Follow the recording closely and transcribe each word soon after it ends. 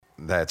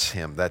That's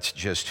him. That's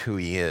just who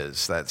he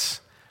is.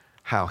 That's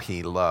how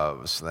he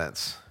loves.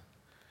 That's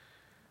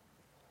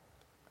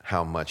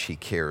how much he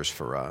cares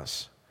for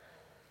us.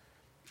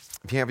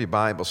 If you have your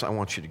Bibles, I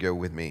want you to go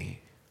with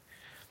me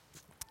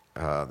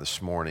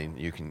this morning.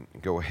 You can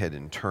go ahead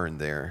and turn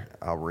there.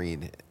 I'll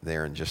read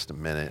there in just a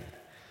minute,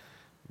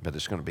 but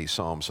it's going to be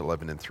Psalms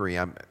 11 and 3.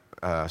 I'm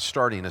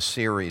starting a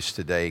series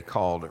today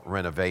called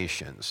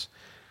Renovations.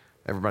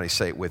 Everybody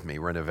say it with me,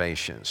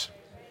 Renovations.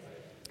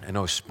 I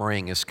know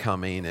spring is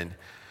coming and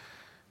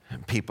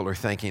people are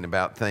thinking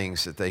about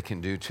things that they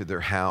can do to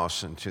their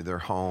house and to their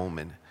home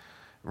and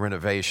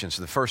renovations.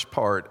 The first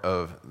part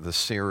of the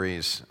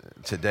series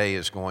today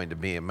is going to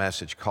be a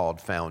message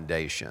called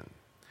Foundation.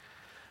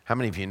 How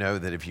many of you know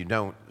that if you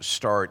don't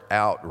start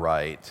out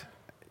right,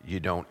 you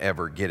don't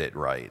ever get it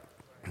right?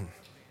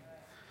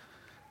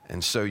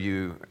 And so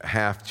you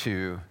have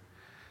to,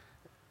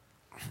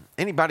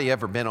 anybody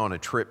ever been on a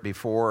trip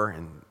before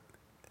and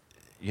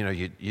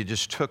you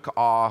just took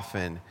off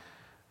and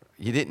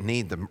you didn't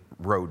need the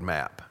road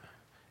map.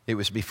 It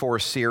was before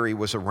Siri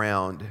was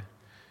around.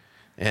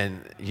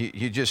 And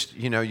you just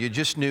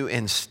knew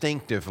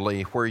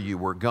instinctively where you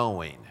were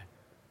going,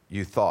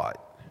 you thought.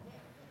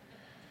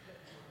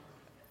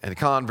 And the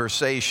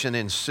conversation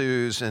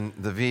ensues in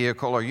the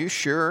vehicle. Are you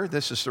sure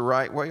this is the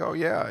right way? Oh,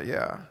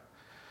 yeah.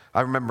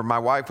 I remember my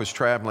wife was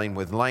traveling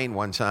with Lane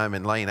one time,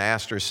 and Lane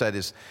asked her, said,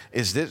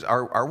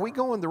 are we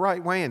going the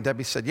right way? And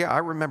Debbie said, yeah, I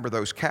remember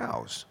those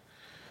cows.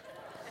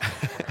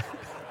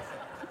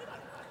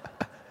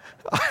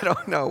 I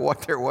don't know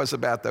what there was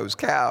about those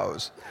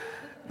cows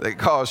that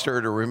caused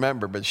her to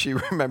remember, but she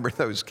remembered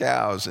those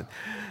cows. And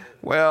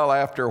well,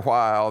 after a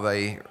while,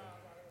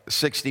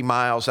 60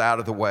 miles out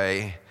of the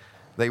way,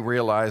 they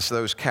realized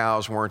those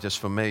cows weren't as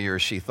familiar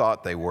as she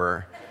thought they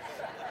were.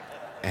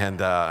 And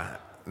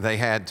they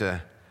had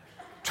to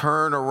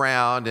turn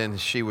around, and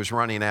she was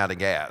running out of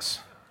gas.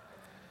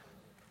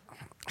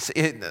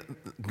 Starting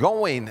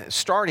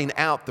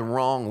out the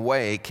wrong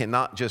way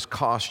cannot just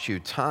cost you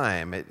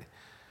time, it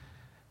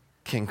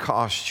can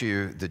cost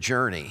you the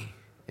journey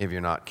if you're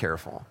not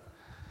careful.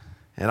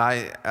 And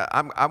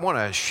I want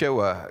to show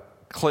a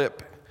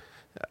clip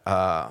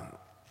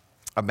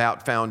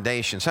about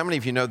foundations. How many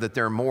of you know that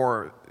there are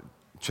more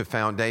to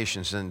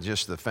foundations than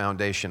just the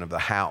foundation of the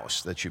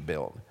house that you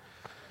build?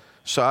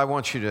 So I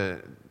want you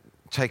to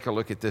take a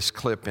look at this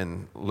clip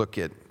and look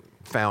at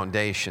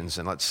foundations,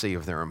 and let's see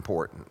if they're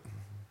important.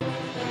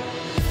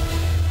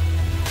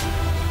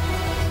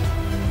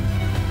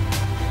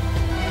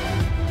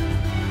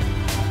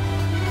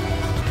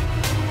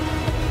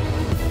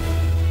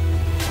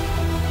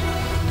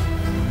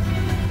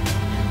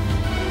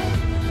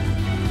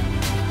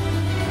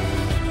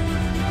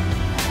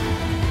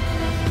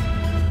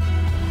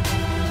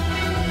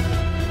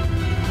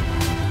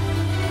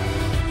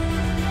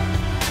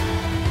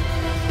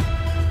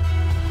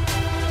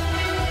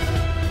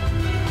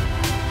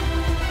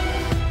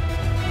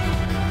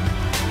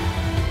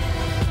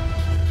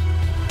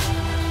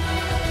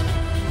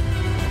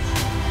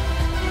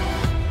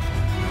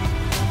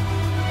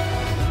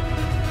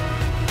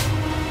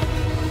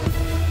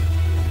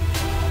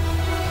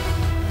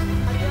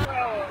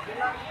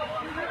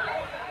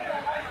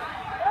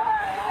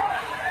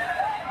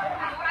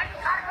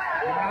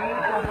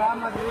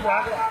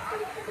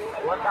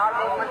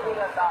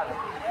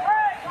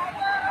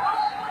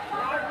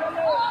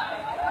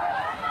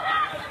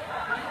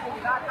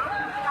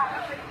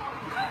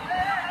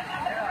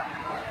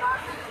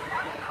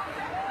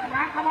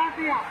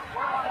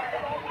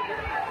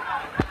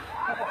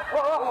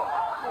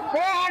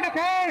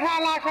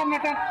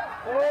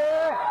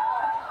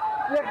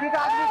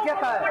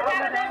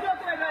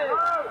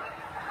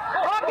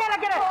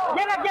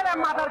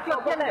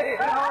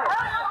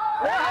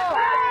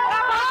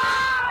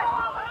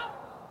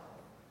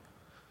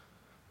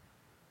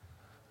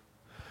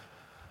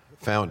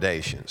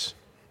 Foundations.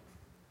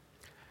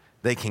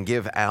 They can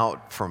give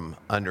out from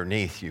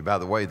underneath you. By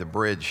the way, the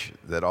bridge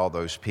that all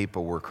those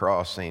people were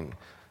crossing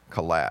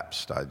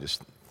collapsed. I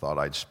just thought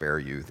I'd spare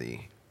you the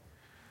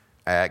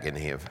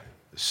agony of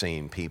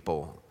seeing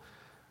people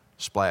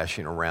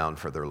splashing around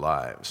for their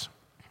lives.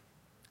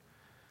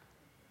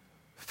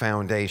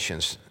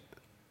 Foundations.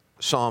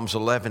 Psalms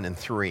 11 and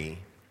 3.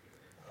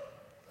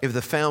 If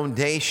the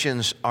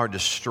foundations are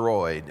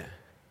destroyed,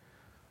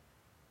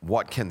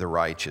 what can the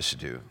righteous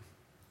do?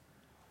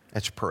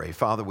 Let's pray.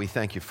 Father, we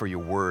thank you for your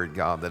word,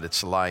 God, that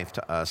it's life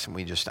to us, and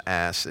we just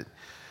ask that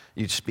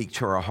you'd speak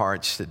to our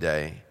hearts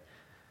today,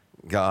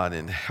 God,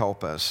 and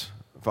help us,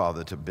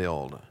 Father, to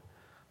build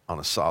on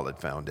a solid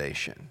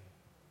foundation.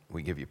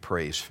 We give you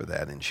praise for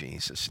that in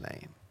Jesus'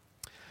 name.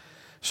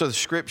 So the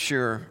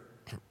scripture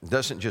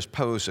doesn't just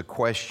pose a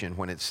question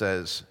when it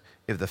says,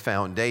 if the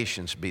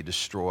foundations be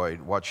destroyed,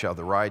 what shall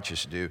the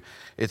righteous do?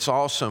 It's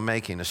also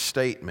making a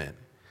statement.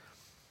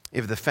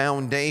 If the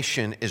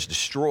foundation is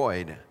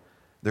destroyed,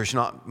 there's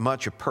not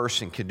much a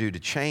person can do to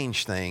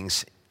change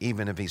things,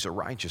 even if he's a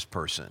righteous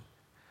person.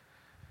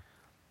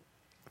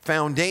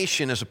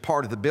 Foundation is a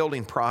part of the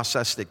building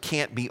process that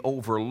can't be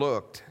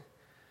overlooked.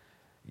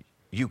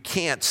 you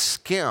can't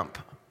skimp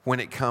when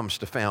it comes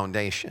to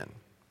foundation.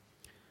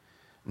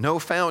 No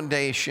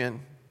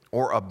foundation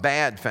or a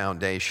bad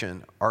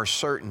foundation are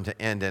certain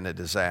to end in a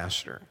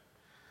disaster.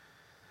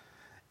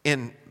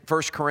 In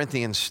 1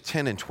 Corinthians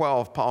 10 and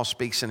 12, Paul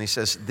speaks and he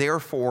says,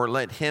 "Therefore,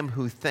 let him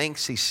who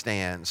thinks he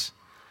stands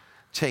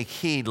take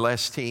heed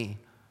lest he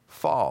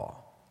fall."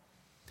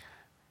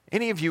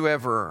 Any of you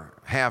ever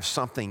have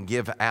something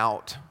give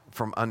out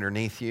from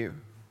underneath you?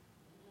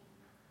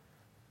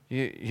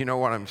 You know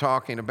what I'm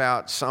talking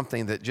about?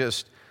 Something that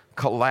just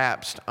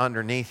collapsed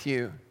underneath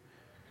you.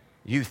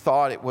 You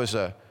thought it was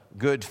a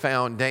good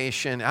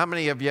foundation. How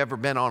many of you ever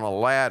been on a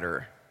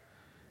ladder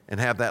and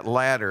have that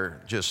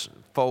ladder just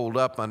fold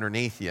up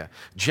underneath you?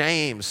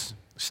 James,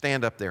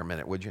 stand up there a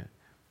minute, would you?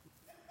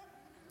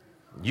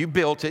 You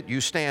built it,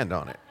 you stand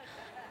on it.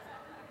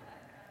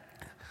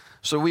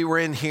 So we were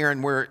in here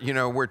and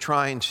we're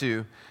trying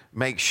to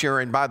make sure,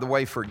 and by the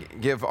way,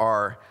 forgive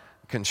our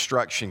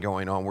construction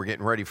going on. We're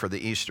getting ready for the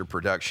Easter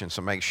production,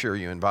 so make sure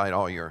you invite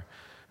all your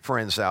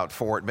friends out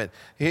for it. But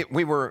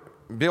we were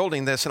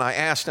building this, and I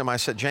asked him, I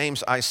said,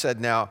 "James," I said,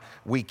 "now,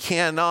 we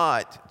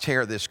cannot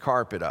tear this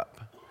carpet up."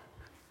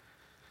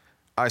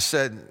 I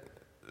said,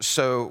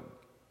 "So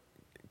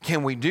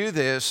can we do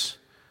this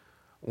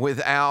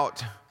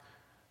without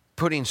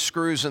putting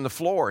screws in the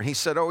floor?" And he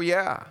said, "Oh,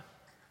 yeah."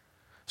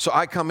 So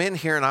I come in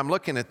here, and I'm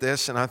looking at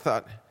this, and I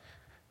thought,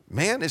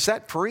 "Man, is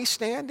that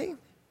freestanding?"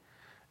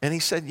 And he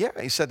said, "Yeah."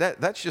 He said,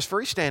 that's just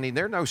freestanding.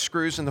 There are no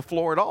screws in the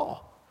floor at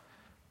all.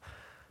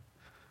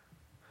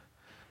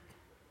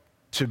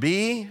 To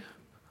be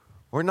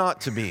or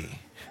not to be?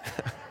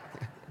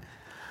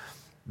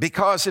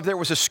 Because if there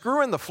was a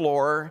screw in the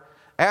floor,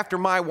 after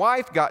my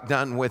wife got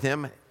done with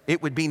him,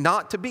 it would be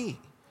not to be.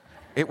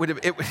 It would.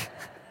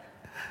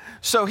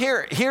 So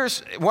here's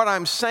what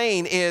I'm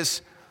saying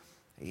is,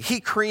 he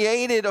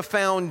created a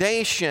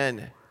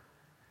foundation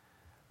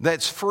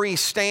that's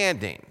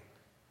freestanding.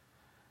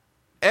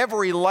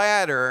 Every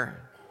ladder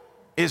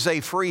is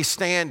a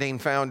freestanding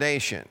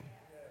foundation.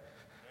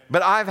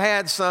 But I've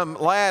had some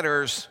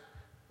ladders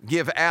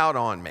give out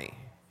on me.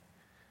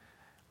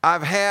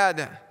 I've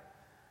had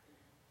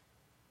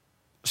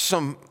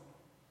some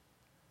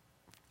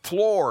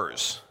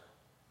floors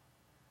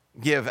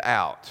give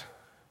out.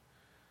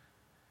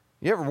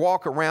 You ever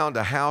walk around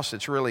a house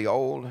that's really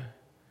old,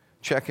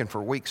 checking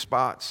for weak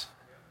spots?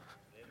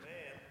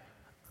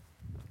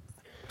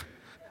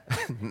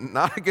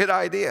 Not a good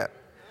idea.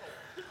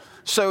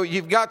 So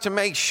you've got to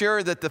make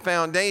sure that the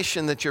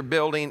foundation that you're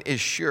building is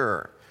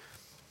sure.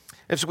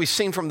 As we've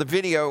seen from the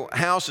video,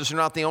 houses are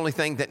not the only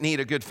thing that need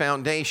a good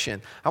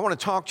foundation. I want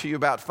to talk to you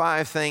about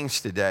 5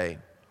 things today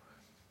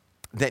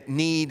that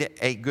need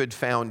a good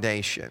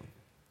foundation.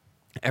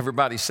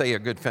 Everybody say a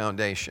good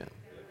foundation.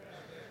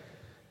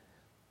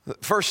 The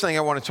first thing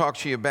I want to talk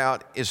to you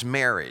about is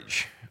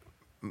marriage.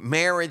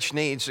 Marriage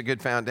needs a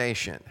good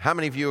foundation. How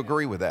many of you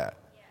agree with that?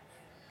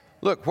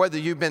 Look, whether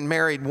you've been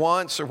married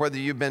once or whether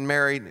you've been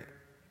married,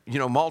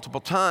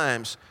 multiple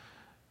times,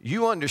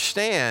 you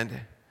understand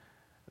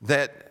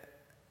that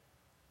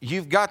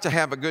you've got to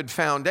have a good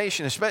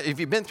foundation. Especially if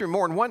you've been through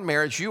more than one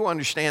marriage, you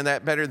understand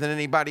that better than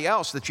anybody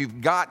else, that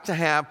you've got to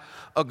have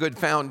a good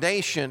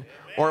foundation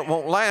or it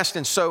won't last.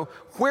 And so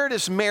where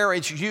does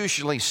marriage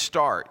usually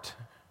start?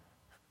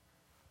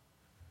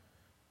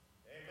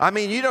 I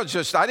mean,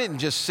 I didn't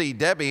just see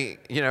Debbie,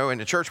 in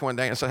the church one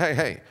day and say,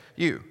 hey,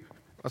 you,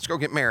 let's go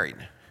get married.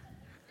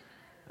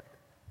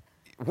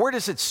 Where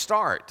does it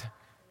start?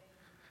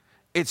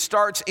 It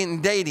starts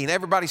in dating.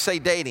 Everybody say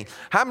dating.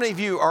 How many of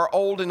you are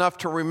old enough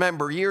to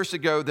remember years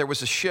ago there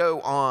was a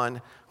show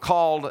on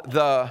called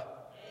The...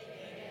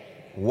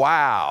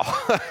 Wow.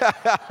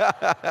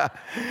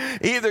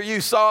 Either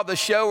you saw the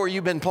show or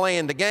you've been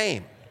playing the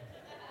game.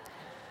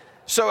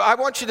 So I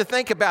want you to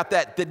think about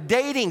that, the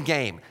dating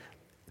game.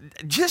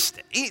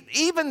 Just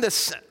even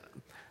this,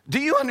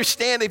 do you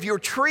understand if you're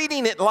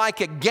treating it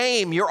like a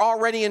game, you're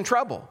already in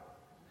trouble?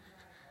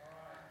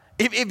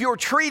 If you're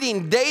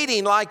treating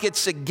dating like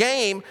it's a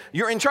game,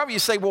 you're in trouble. You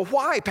say, well,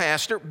 why,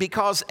 Pastor?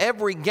 Because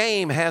every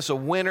game has a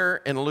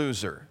winner and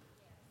loser.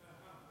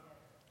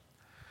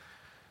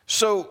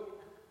 So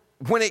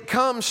when it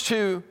comes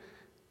to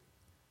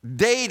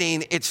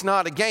dating, it's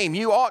not a game.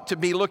 You ought to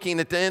be looking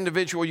at the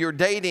individual you're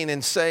dating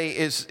and say,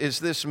 is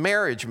this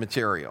marriage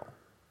material?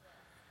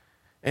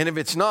 And if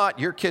it's not,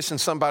 you're kissing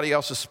somebody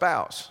else's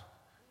spouse.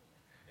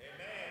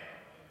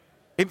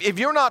 If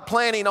you're not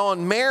planning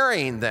on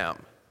marrying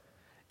them,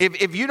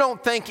 if you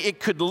don't think it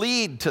could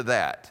lead to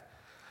that.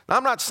 Now,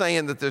 I'm not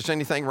saying that there's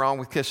anything wrong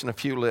with kissing a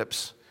few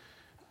lips.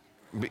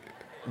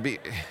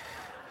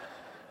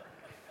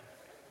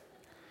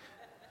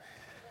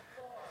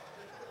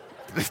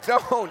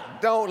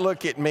 Don't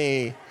look at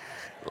me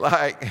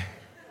like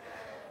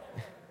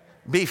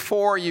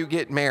before you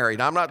get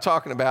married. I'm not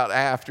talking about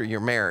after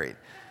you're married.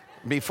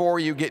 Before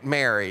you get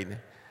married,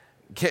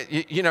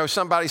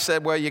 somebody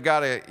said, well, you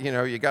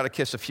gotta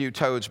kiss a few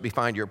toads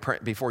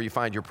before you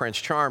find your Prince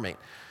Charming.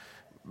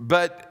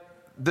 But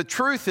the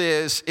truth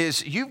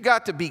is you've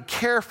got to be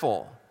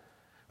careful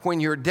when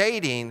you're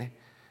dating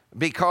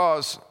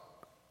because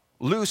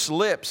loose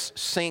lips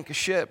sink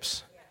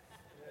ships.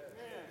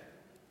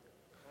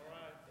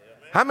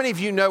 How many of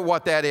you know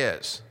what that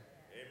is?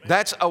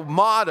 That's a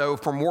motto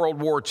from World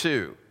War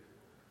II.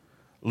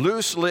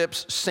 Loose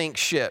lips sink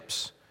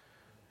ships.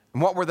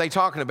 And what were they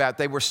talking about?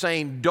 They were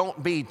saying,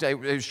 they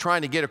was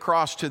trying to get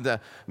across to the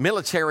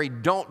military,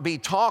 don't be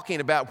talking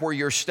about where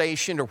you're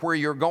stationed or where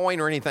you're going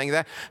or anything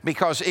like that,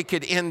 because it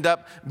could end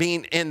up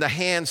being in the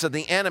hands of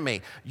the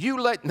enemy.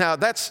 Now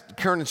that's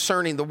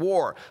concerning the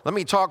war. Let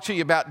me talk to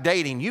you about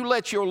dating. You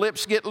let your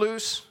lips get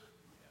loose,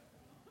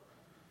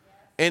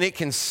 and it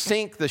can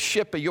sink the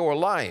ship of your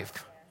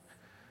life,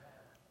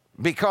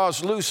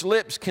 because loose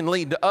lips can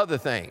lead to other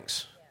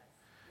things.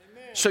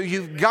 So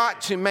you've got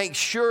to make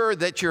sure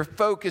that you're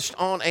focused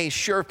on a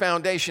sure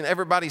foundation.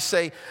 Everybody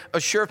say a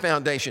sure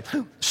foundation.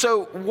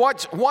 So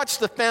what's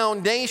the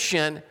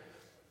foundation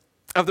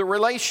of the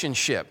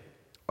relationship?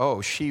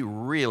 Oh, she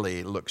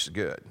really looks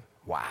good.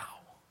 Wow.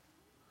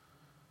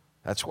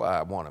 That's why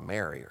I want to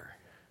marry her,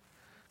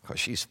 because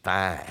she's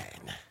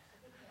fine.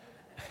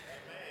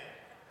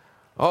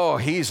 Oh,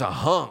 he's a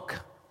hunk.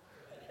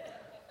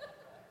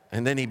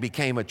 And then he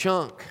became a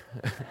chunk.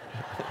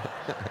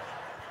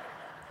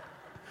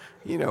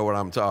 You know what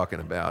I'm talking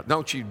about.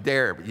 Don't you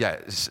dare,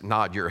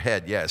 nod your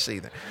head yes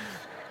either.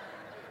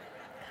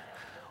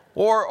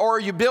 Or are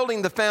you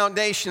building the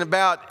foundation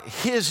about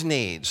his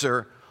needs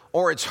or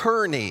it's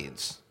her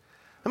needs?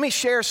 Let me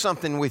share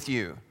something with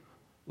you.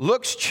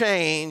 Looks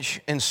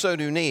change and so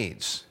do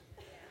needs.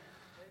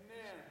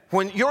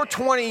 When you're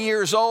 20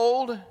 years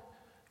old,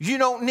 you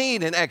don't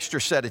need an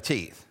extra set of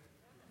teeth.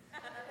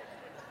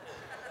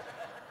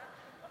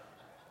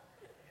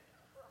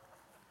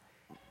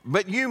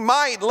 But you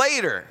might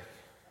later.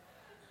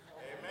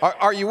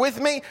 Are you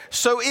with me?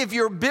 So if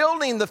you're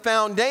building the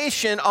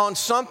foundation on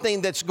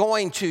something that's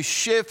going to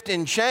shift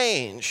and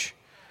change,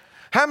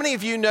 how many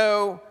of you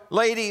know,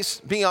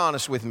 ladies, be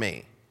honest with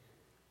me,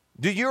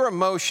 do your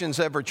emotions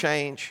ever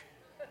change?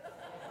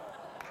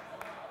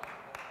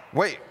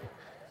 Wait.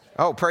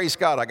 Oh, praise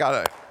God,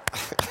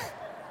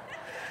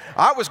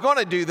 I was going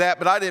to do that,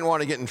 but I didn't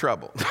want to get in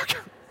trouble.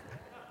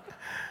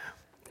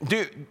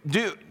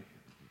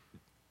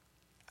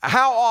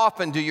 How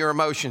often do your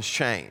emotions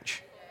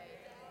change?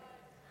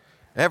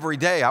 Every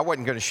day. I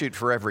wasn't going to shoot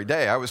for every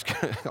day. I was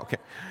going to,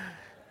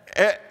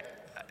 okay.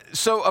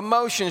 So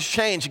emotions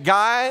change.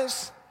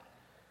 Guys,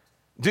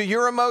 do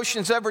your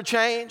emotions ever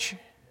change?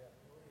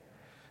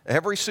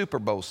 Every Super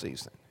Bowl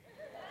season.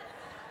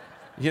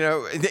 You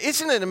know,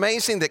 isn't it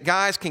amazing that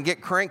guys can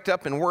get cranked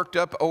up and worked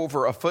up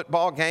over a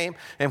football game,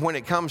 and when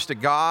it comes to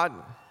God,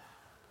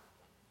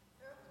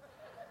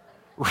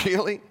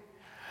 really?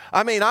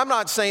 I mean, I'm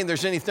not saying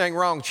there's anything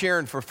wrong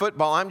cheering for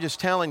football. I'm just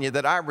telling you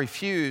that I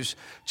refuse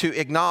to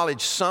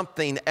acknowledge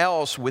something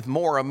else with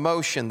more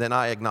emotion than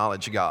I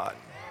acknowledge God.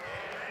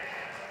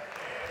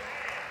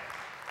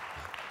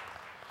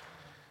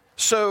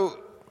 So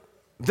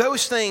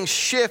those things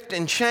shift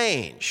and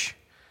change.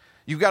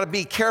 You've got to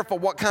be careful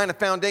what kind of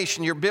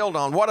foundation you're built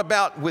on. What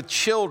about with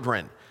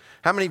children?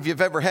 How many of you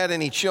have ever had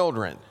any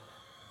children?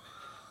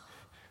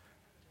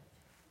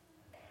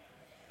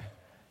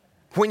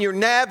 When you're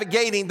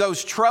navigating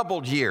those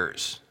troubled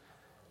years,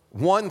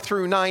 1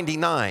 through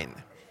 99,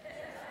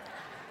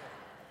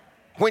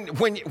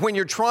 when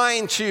you're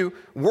trying to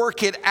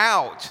work it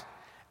out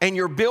and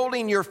you're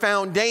building your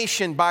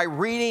foundation by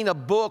reading a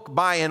book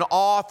by an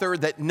author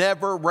that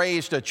never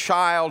raised a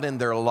child in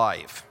their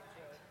life.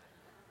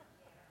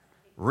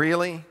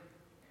 Really?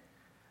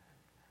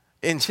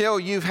 Until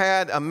you've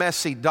had a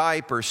messy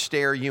diaper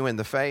stare you in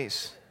the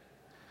face.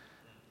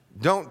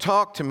 Don't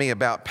talk to me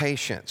about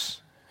patience.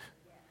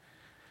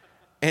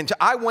 And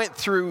I went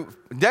through,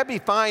 Debbie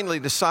finally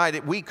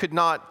decided we could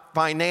not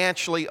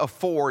financially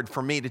afford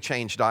for me to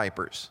change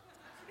diapers.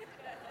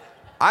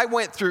 I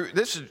went through,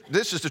 this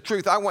is the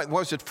truth,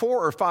 was it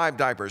 4 or 5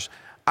 diapers?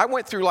 I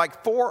went through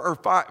like 4 or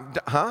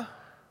 5,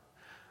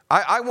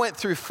 I went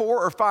through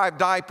 4 or 5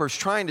 diapers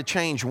trying to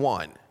change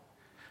one.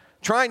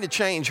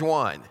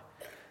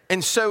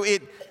 And so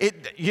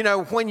you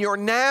know, when you're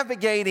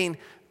navigating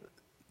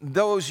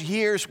those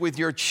years with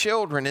your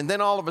children, and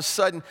then all of a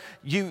sudden,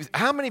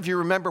 how many of you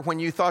remember when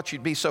you thought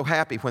you'd be so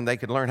happy when they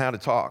could learn how to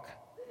talk?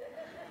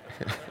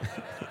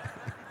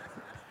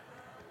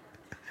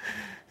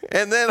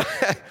 and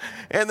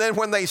then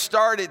when they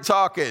started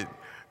talking,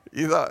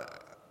 you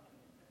thought,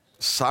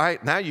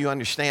 now you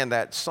understand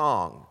that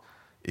song.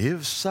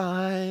 If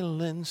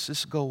silence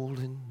is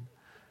golden,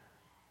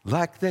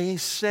 like they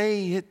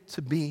say it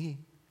to be.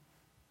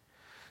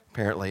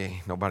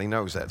 Apparently, nobody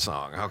knows that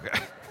song. Okay.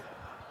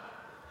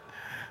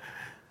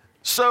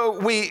 So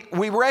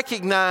we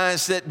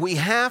recognize that we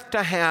have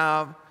to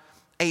have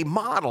a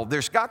model.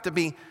 There's got to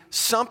be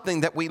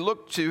something that we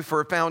look to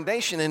for a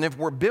foundation. And if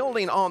we're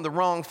building on the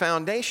wrong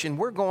foundation,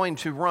 we're going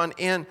to run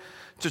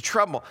into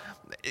trouble.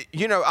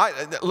 You know,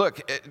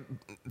 look,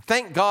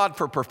 thank God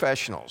for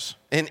professionals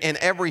in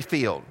every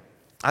field.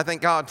 I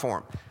thank God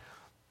for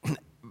them.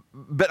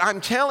 But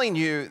I'm telling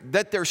you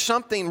that there's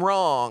something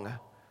wrong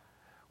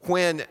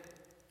when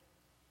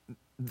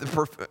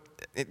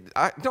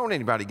don't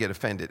anybody get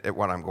offended at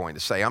what I'm going to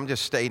say. I'm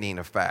just stating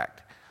a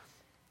fact.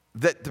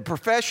 That the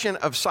profession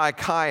of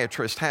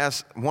psychiatrist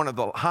has one of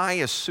the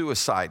highest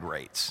suicide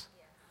rates.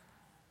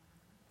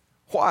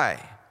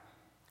 Why?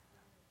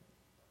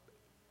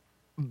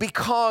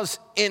 Because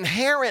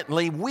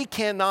inherently we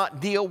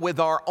cannot deal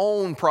with our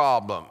own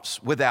problems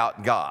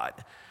without God.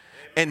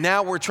 And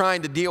now we're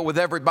trying to deal with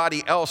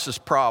everybody else's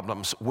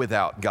problems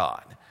without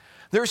God.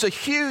 There's a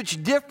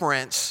huge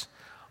difference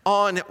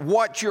on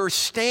what you're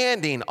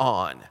standing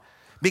on.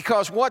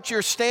 Because what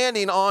you're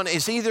standing on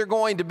is either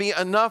going to be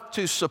enough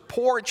to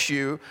support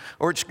you,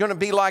 or it's going to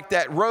be like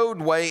that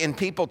roadway and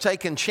people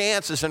taking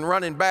chances and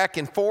running back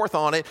and forth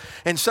on it,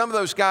 and some of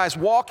those guys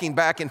walking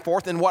back and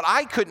forth. And what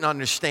I couldn't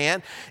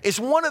understand is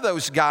one of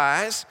those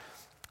guys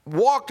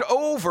walked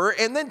over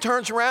and then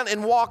turns around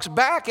and walks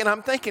back, and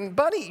I'm thinking,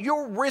 buddy,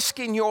 you're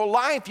risking your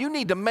life. You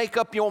need to make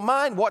up your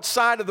mind what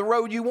side of the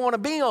road you want to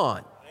be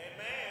on.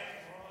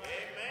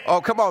 Oh,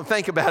 come on,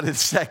 think about it a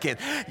second.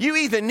 You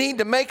either need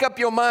to make up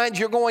your mind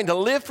you're going to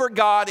live for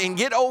God and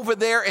get over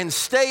there and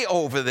stay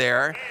over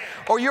there,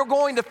 or you're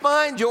going to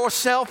find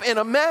yourself in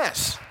a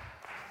mess.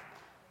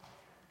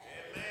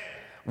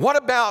 What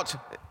about,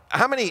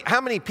 how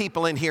many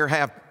people in here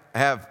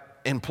have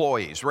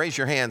employees? Raise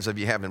your hands if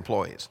you have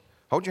employees.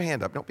 Hold your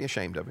hand up. Don't be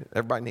ashamed of it.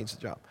 Everybody needs a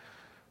job.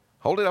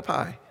 Hold it up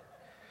high.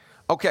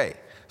 Okay,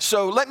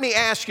 so let me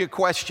ask you a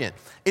question.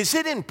 Is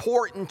it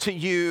important to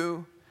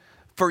you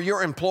for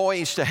your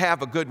employees to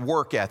have a good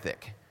work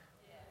ethic?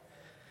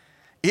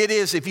 It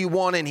is if you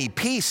want any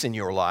peace in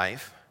your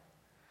life.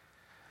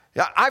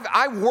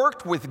 I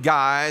worked with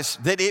guys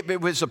that if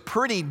it was a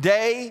pretty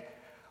day,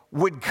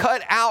 would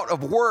cut out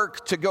of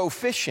work to go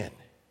fishing.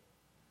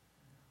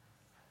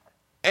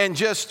 And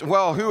just,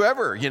 well,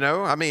 whoever,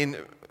 I mean,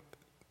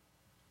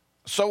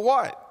 so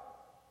what?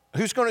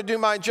 Who's going to do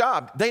my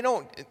job?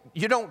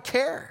 You don't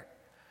care.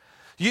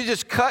 You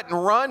just cut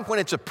and run when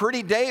it's a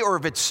pretty day, or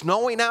if it's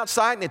snowing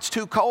outside and it's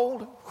too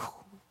cold.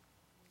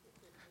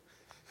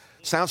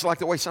 Sounds like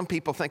the way some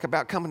people think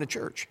about coming to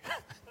church.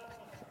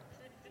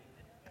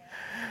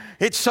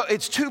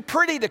 It's too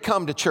pretty to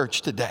come to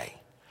church today.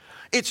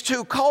 It's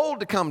too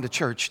cold to come to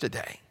church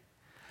today.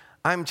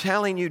 I'm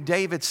telling you,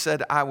 David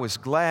said, I was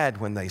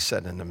glad when they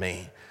said unto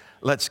me,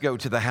 let's go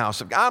to the house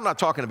of God. I'm not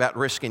talking about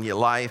risking your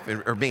life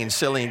or being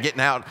silly and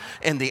getting out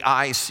in the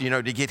ice,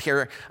 to get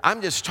here.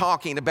 I'm just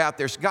talking about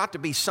there's got to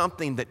be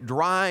something that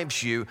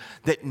drives you,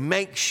 that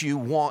makes you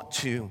want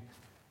to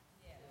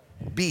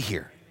be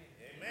here.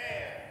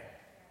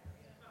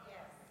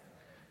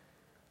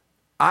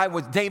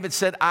 David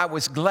said, I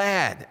was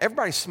glad.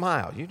 Everybody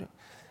smile.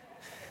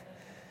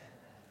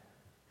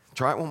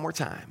 Try it one more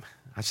time.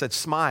 I said,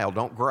 smile,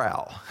 don't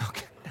growl.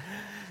 Okay.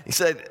 He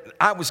said,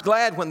 I was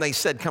glad when they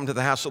said, come to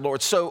the house of the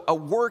Lord. So a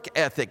work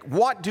ethic,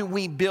 what do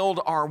we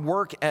build our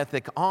work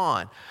ethic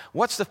on?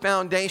 What's the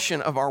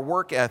foundation of our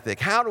work ethic?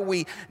 How do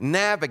we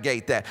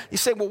navigate that? You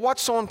say, well,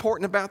 what's so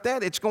important about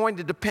that? It's going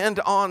to depend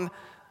on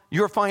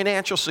your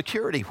financial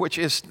security, which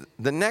is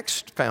the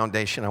next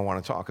foundation I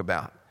want to talk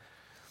about.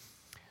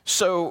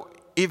 So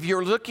if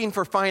you're looking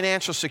for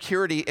financial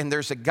security and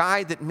there's a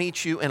guy that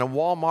meets you in a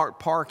Walmart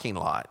parking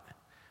lot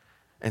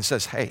and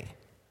says, hey,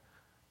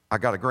 I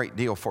got a great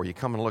deal for you.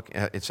 Come and look.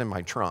 It's in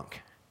my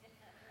trunk.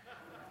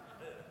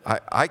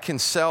 I can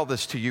sell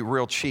this to you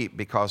real cheap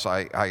because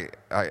I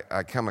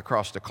come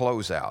across the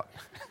closeout.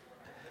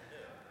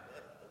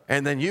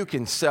 And then you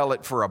can sell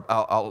it for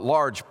a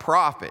large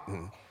profit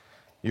and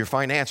your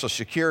financial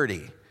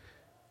security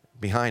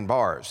behind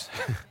bars.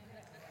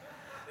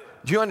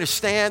 Do you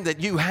understand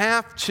that you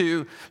have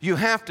to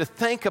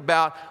think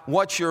about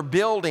what you're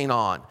building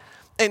on?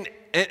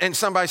 And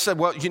somebody said,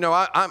 well,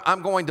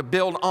 I'm going to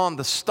build on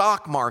the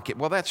stock market.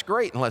 Well, that's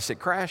great unless it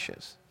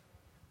crashes.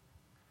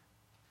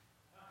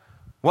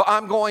 Well,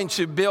 I'm going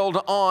to build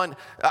on,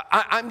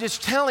 I'm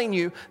just telling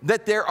you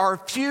that there are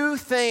few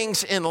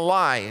things in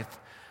life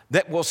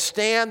that will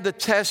stand the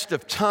test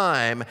of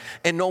time,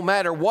 and no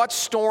matter what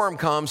storm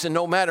comes and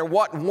no matter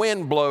what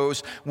wind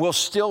blows, will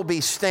still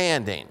be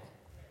standing.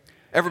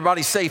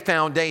 Everybody say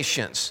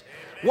foundations.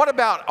 What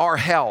about our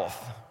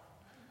health?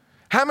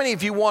 How many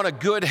of you want a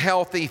good,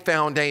 healthy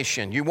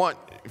foundation? You want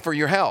for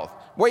your health?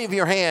 Wave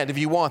your hand if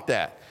you want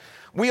that.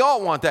 We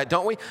all want that,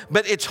 don't we?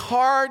 But it's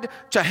hard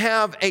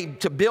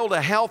to build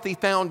a healthy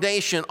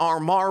foundation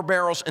on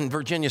Marlboros and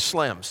Virginia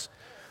Slims,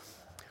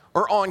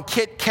 or on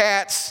Kit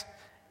Kats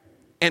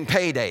and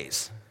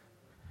paydays.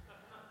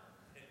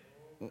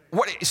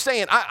 What are you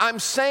saying? I'm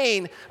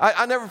saying,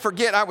 I never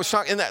forget, I was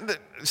talking, and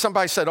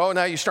somebody said, oh,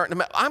 now you're starting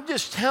to, I'm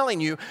just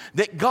telling you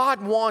that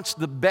God wants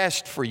the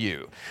best for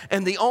you.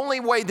 And the only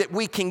way that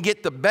we can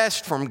get the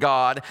best from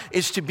God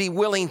is to be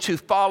willing to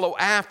follow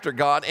after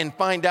God and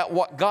find out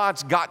what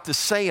God's got to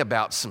say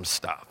about some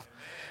stuff.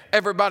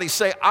 Everybody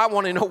say, I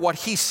want to know what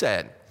He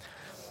said.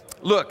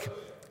 Look,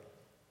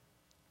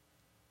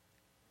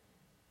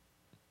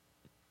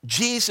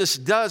 Jesus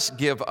does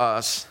give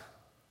us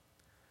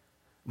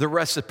the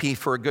recipe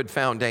for a good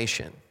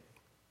foundation.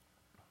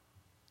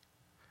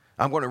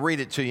 I'm going to read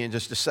it to you in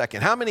just a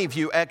second. How many of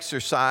you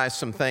exercise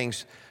some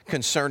things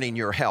concerning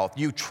your health?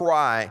 You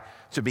try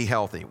to be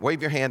healthy.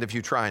 Wave your hand if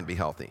you try and be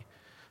healthy.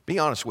 Be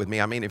honest with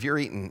me. I mean, if you're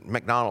eating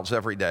McDonald's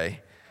every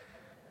day,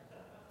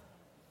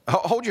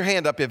 hold your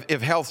hand up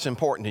if health's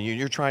important to you.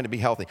 You're trying to be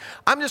healthy.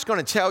 I'm just going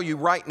to tell you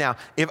right now,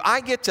 if I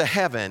get to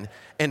heaven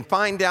and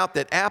find out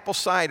that apple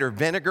cider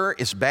vinegar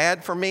is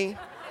bad for me,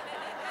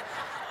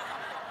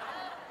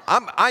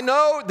 I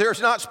know there's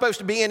not supposed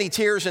to be any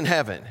tears in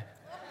heaven.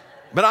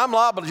 But I'm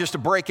liable just to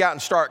break out and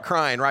start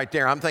crying right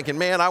there. I'm thinking,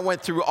 man, I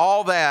went through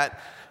all that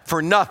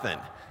for nothing.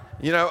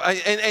 You know,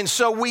 and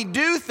so we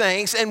do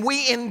things and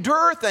we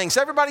endure things.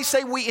 Everybody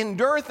say we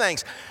endure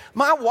things.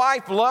 My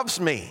wife loves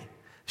me.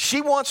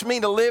 She wants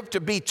me to live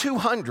to be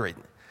 200.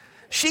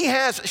 She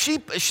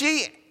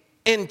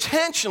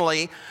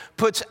intentionally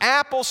puts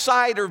apple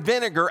cider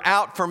vinegar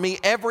out for me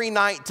every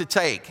night to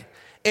take.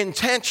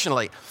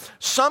 Intentionally.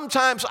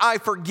 Sometimes I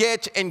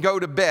forget and go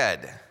to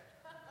bed.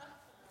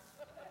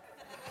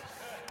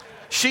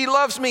 She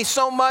loves me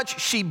so much,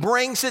 she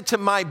brings it to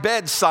my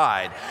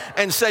bedside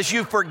and says,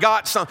 you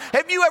forgot something.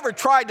 Have you ever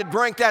tried to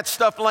drink that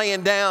stuff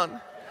laying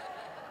down?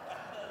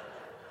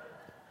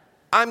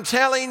 I'm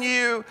telling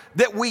you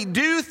that we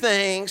do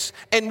things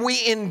and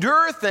we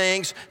endure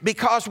things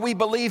because we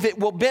believe it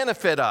will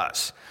benefit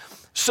us.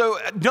 So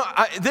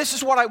this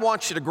is what I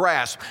want you to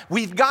grasp.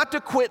 We've got to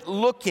quit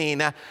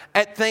looking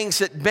at things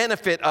that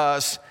benefit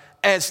us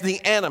as the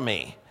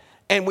enemy.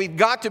 And we've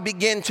got to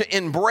begin to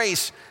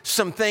embrace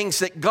some things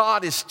that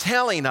God is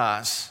telling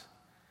us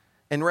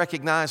and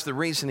recognize the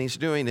reason He's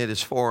doing it is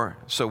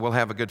so we'll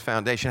have a good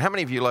foundation. How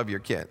many of you love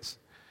your kids?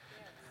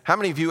 How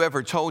many of you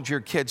ever told your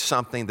kids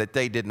something that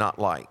they did not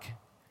like?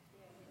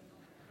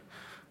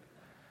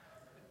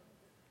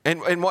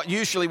 And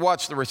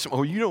what's the response?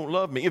 Oh, you don't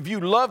love me. If you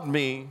loved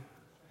me,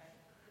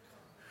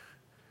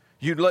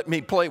 you'd let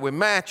me play with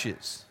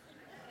matches.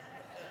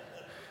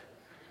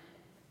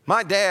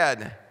 My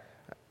dad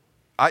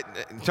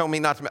told me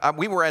not to.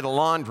 We were at a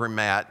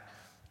laundromat,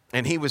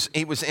 and he was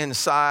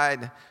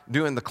inside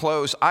doing the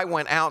clothes. I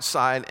went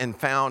outside and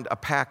found a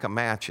pack of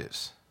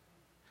matches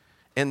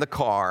in the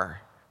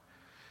car,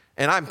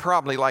 and I'm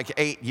probably like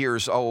 8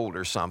 years old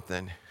or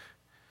something.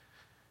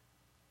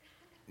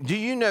 Do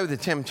you know the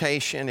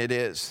temptation it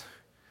is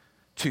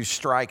to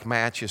strike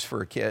matches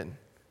for a kid?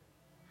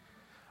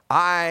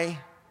 I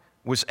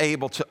was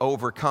able to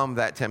overcome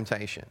that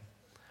temptation.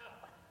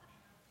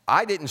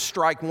 I didn't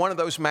strike one of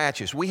those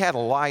matches. We had a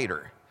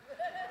lighter.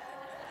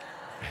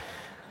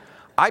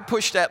 I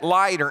pushed that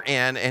lighter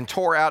in and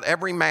tore out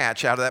every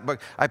match out of that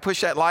book. I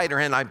pushed that lighter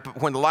in.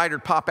 When the lighter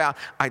would pop out,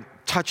 I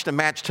touched a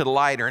match to the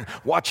lighter and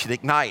watched it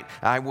ignite.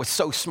 I was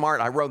so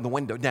smart, I rolled the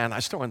window down. I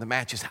was throwing the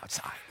matches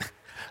outside.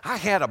 I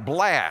had a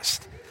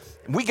blast.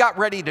 We got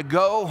ready to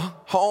go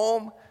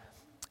home,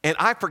 and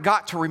I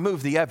forgot to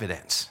remove the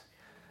evidence.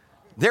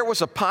 There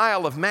was a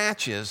pile of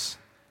matches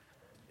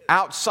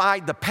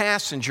outside the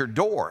passenger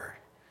door.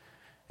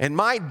 And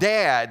my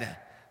dad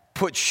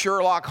put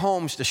Sherlock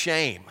Holmes to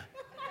shame.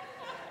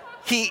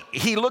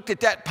 He looked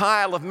at that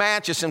pile of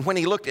matches, and when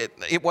he looked at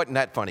it, wasn't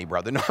that funny,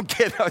 brother. No, I'm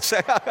kidding.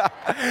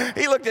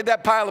 He looked at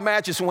that pile of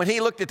matches, and when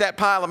he looked at that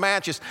pile of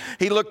matches,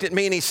 he looked at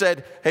me and he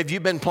said, have you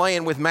been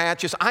playing with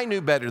matches? I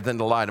knew better than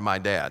to lie to my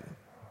dad.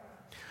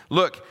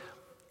 Look,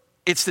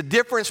 it's the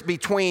difference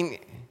between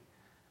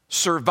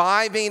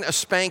surviving a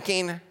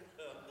spanking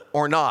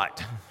or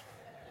not.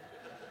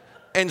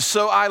 And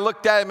so I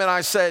looked at him and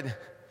I said,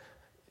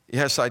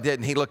 yes, I did.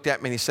 And he looked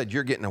at me and he said,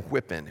 you're getting a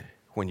whipping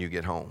when you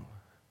get home.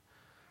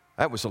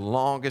 That was the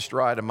longest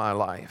ride of my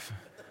life.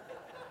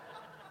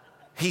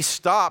 He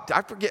stopped.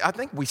 I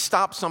think we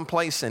stopped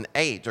someplace and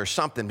ate or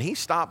something. He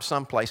stopped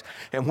someplace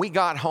and we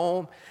got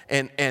home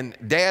and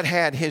Dad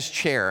had his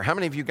chair. How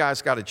many of you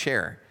guys got a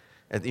chair?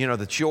 You know,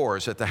 that's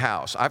yours at the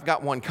house. I've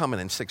got one coming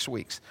in 6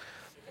 weeks.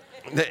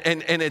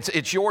 And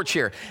it's your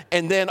chair.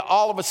 And then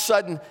all of a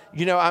sudden,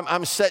 you know,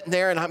 I'm sitting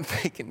there and I'm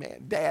thinking,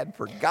 man, Dad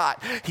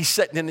forgot. He's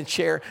sitting in the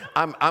chair.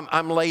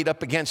 I'm laid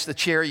up against the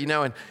chair, you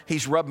know, and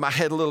he's rubbed my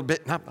head a little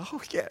bit. And I'm,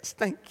 oh, yes,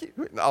 thank you.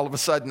 And all of a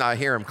sudden, I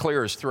hear him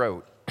clear his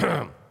throat.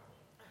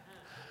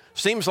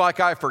 Seems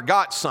like I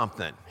forgot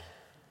something.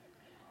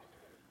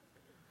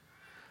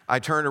 I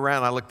turned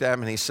around, I looked at him,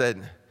 and he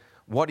said,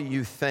 what do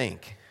you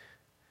think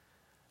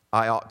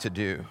I ought to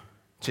do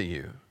to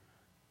you?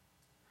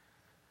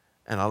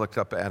 And I looked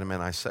up at him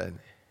and I said,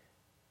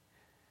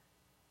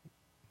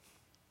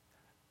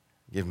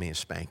 give me a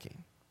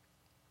spanking.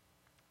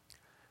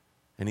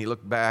 And he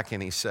looked back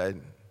and he said,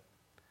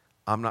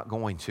 I'm not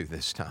going to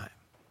this time.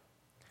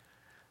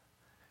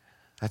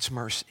 That's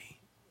mercy.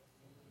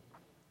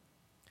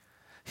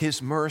 His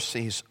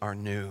mercies are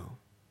new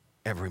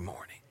every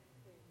morning.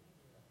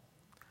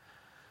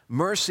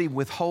 Mercy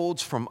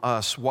withholds from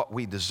us what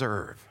we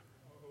deserve.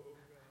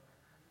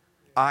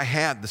 I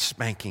had the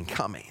spanking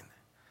coming,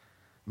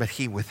 but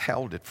He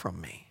withheld it from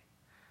me.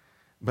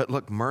 But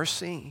look,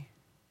 mercy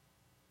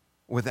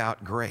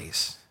without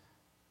grace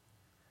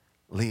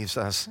leaves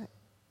us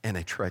in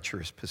a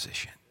treacherous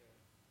position.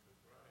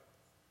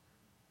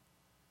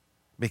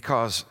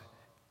 Because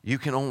you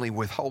can only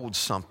withhold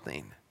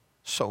something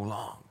so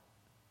long.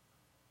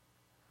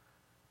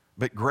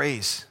 But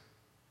grace,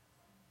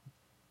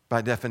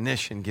 by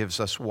definition, gives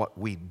us what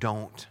we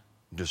don't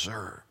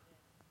deserve.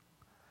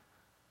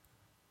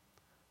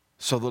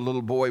 So the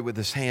little boy with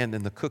his hand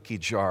in the cookie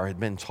jar had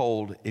been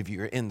told, if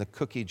you're in the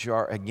cookie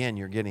jar again,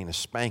 you're getting a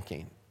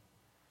spanking.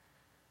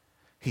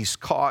 He's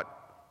caught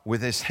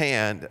with his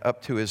hand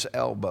up to his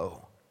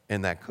elbow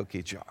in that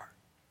cookie jar.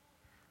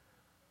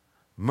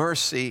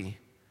 Mercy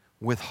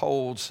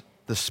withholds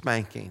the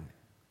spanking,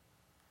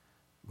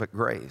 but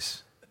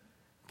grace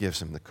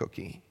gives him the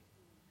cookie.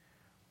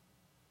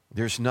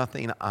 There's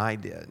nothing I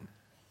did,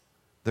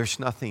 there's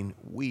nothing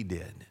we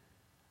did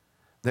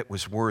that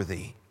was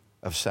worthy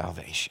of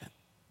salvation,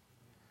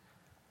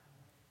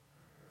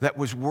 that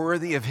was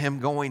worthy of him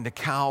going to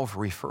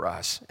Calvary for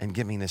us and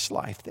giving his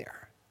life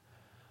there.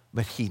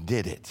 But he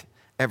did it.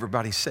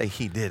 Everybody say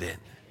he did it.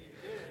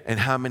 And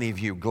how many of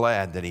you are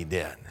glad that he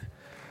did?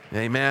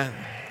 Amen.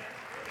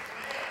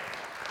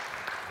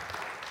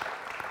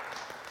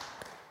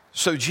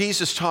 So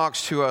Jesus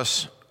talks to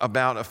us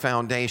about a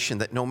foundation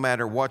that no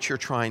matter what you're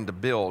trying to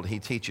build, he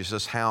teaches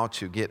us how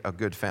to get a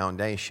good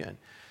foundation.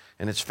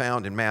 And it's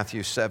found in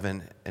Matthew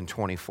 7 and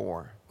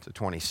 24 to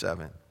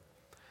 27.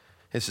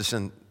 This is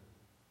in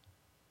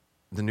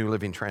the New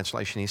Living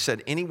Translation. He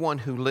said, anyone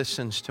who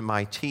listens to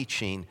my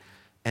teaching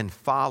and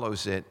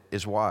follows it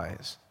is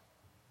wise.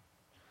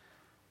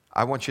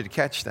 I want you to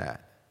catch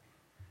that.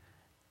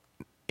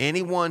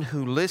 Anyone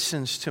who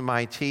listens to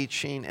my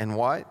teaching and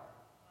what?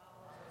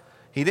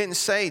 He didn't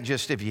say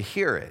just if you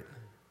hear it.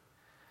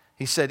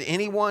 He said,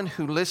 anyone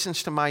who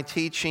listens to my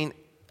teaching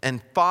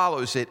and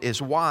follows it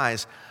is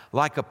wise,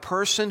 like a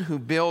person who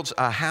builds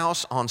a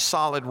house on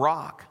solid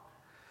rock.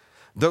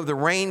 Though the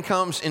rain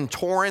comes in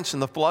torrents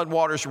and the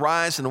floodwaters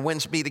rise and the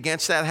winds beat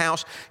against that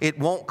house, it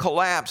won't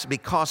collapse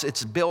because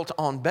it's built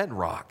on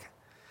bedrock.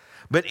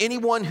 But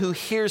anyone who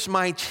hears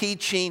my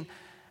teaching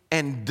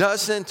and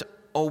doesn't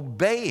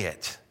obey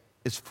it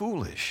is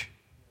foolish.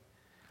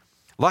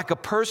 Like a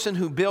person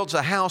who builds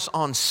a house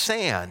on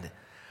sand,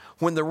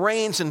 when the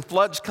rains and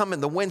floods come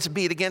and the winds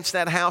beat against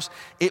that house,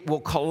 it will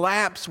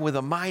collapse with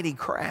a mighty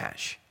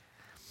crash.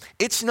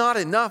 It's not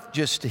enough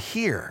just to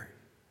hear.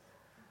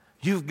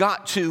 You've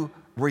got to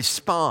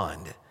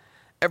respond.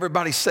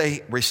 Everybody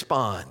say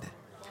respond.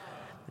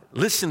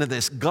 Listen to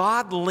this.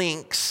 God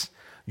links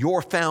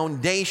your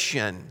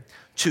foundation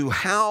to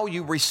how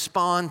you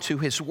respond to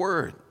his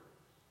word.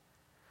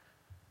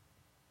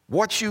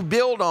 What you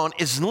build on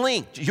is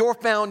linked. Your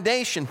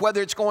foundation,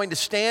 whether it's going to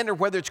stand or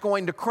whether it's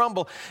going to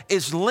crumble,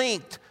 is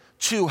linked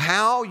to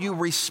how you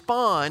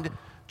respond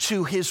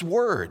to his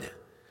word.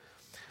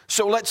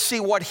 So let's see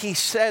what he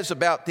says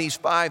about these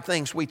 5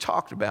 things we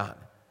talked about.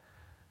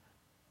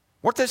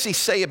 What does he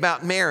say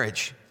about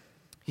marriage?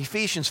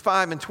 Ephesians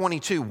 5 and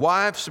 22.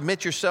 Wives,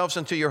 submit yourselves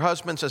unto your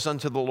husbands as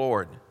unto the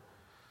Lord. I'm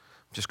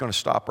just going to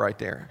stop right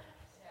there.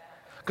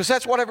 Because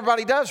that's what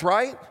everybody does,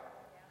 right?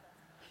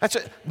 That's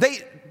it.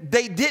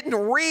 They didn't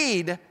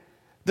read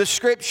the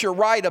scripture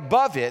right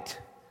above it,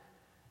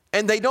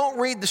 and they don't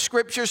read the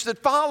scriptures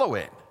that follow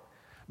it.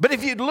 But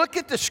if you'd look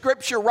at the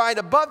scripture right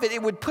above it,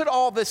 it would put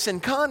all this in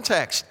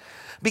context.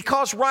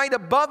 Because right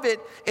above it,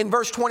 in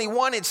verse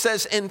 21, it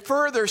says, and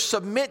further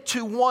submit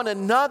to one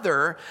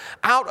another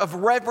out of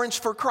reverence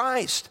for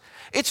Christ.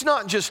 It's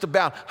not just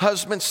about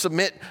wives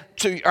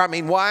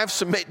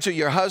submit to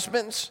your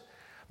husbands.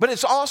 But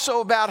it's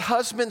also about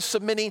husbands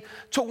submitting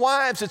to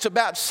wives. It's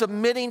about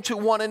submitting to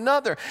one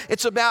another.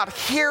 It's about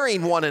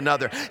hearing one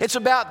another. It's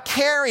about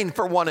caring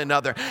for one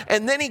another.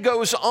 And then he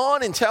goes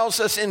on and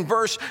tells us in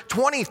verse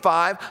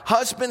 25,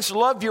 husbands,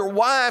 love your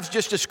wives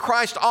just as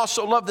Christ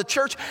also loved the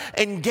church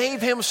and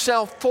gave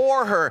himself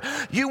for her.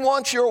 You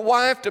want your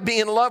wife to be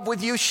in love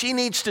with you. She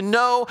needs to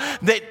know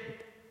that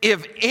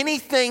if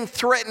anything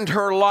threatened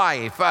her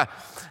life,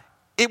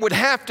 it would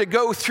have to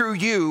go through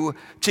you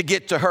to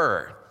get to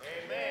her.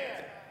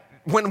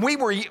 When we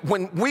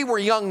were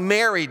young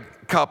married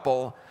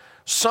couple,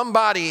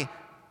 somebody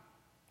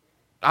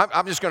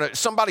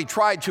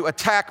tried to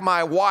attack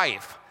my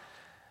wife.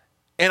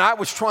 And I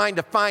was trying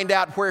to find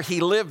out where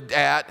he lived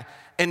at.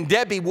 And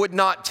Debbie would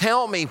not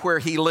tell me where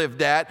he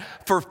lived at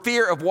for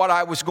fear of what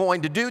I was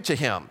going to do to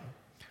him.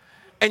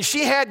 And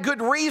she had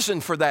good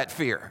reason for that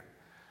fear.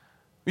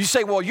 You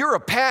say, well, you're a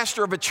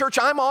pastor of a church.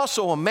 I'm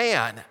also a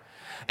man.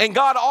 And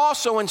God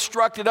also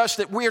instructed us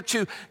that we're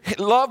to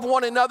love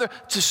one another,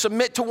 to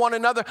submit to one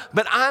another.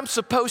 But I'm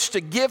supposed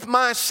to give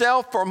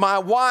myself for my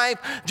wife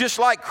just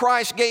like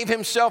Christ gave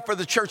himself for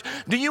the church.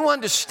 Do you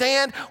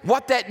understand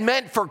what that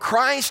meant for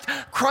Christ?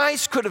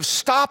 Christ could have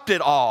stopped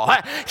it all.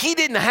 He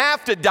didn't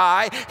have to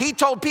die. He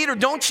told Peter,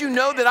 don't you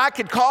know that I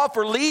could call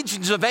for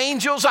legions of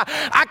angels?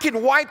 I could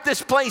wipe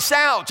this place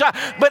out.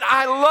 But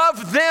I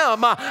love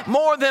them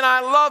more than I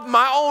love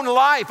my own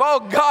life. Oh,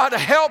 God,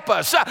 help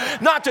us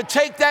not to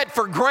take that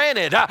for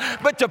granted,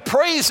 but to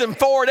praise him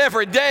for it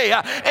every day.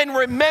 And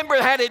remember,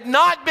 had it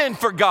not been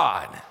for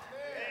God,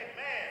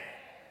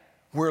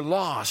 we're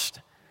lost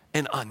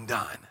and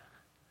undone.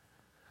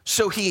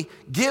 So he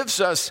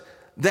gives us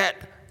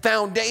that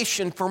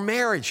foundation for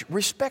marriage.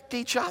 Respect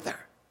each other.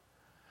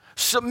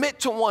 Submit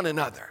to one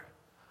another.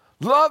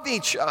 Love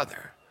each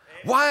other.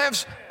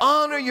 Wives,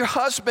 honor your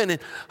husband.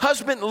 And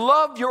husband,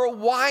 love your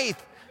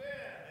wife.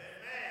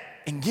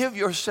 And give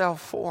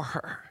yourself for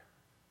her.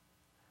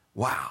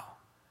 Wow.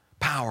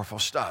 Powerful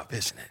stuff,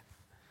 isn't it?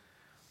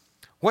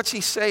 What's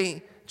he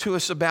say to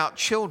us about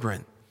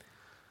children?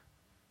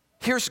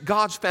 Here's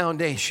God's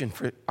foundation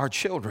for our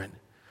children.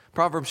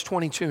 Proverbs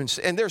 22,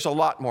 and there's a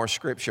lot more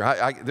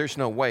scripture. There's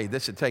no way.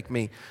 This would take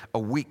me a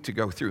week to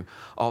go through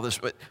all this.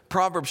 But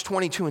Proverbs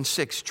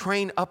 22:6,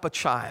 train up a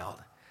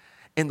child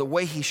in the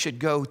way he should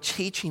go,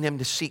 teaching him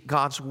to seek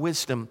God's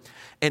wisdom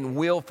and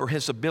will for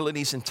his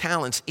abilities and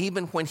talents.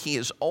 Even when he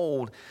is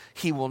old,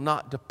 he will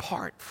not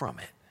depart from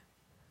it.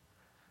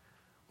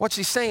 What's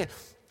he saying?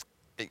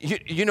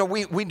 You know,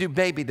 we do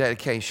baby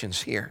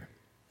dedications here.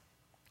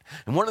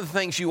 And one of the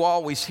things you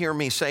always hear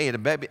me say at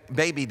a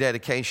baby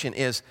dedication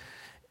is,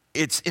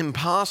 it's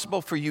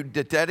impossible for you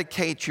to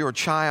dedicate your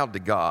child to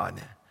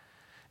God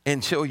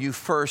until you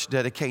first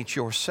dedicate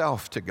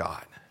yourself to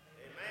God.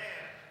 Amen.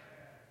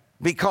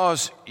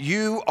 Because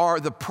you are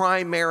the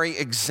primary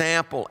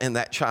example in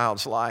that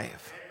child's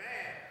life.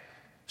 Amen.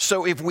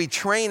 So if we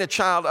train a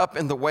child up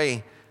in the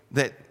way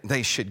that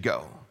they should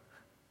go,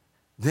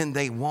 then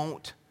they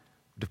won't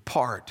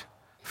depart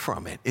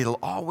from it. It'll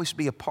always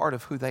be a part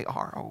of who they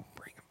are. Oh,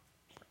 bring them.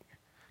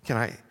 Can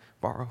I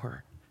borrow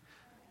her?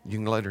 You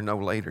can let her know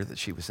later that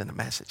she was in a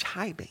message.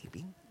 Hi,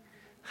 baby.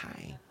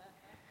 Hi.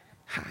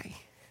 Hi.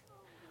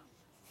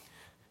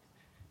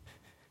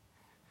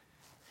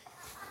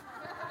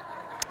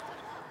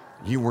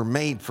 You were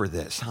made for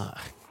this, huh?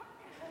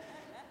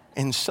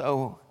 And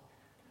so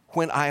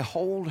when I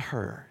hold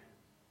her,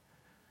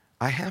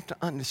 I have to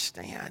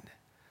understand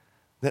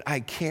that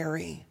I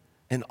carry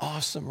an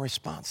awesome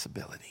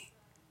responsibility.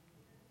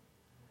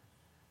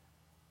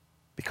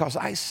 Because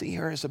I see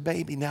her as a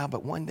baby now,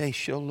 but one day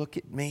she'll look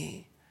at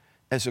me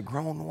as a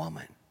grown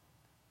woman.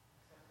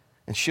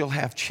 And she'll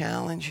have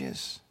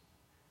challenges.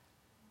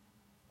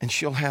 And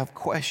she'll have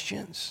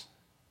questions.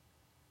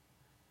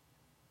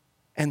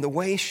 And the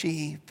way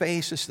she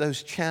faces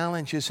those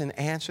challenges and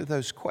answers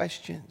those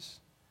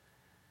questions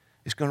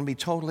is going to be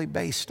totally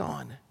based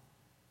on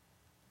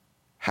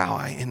how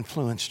I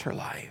influenced her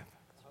life.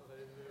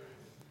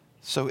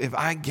 So if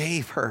I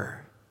gave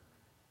her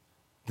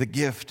the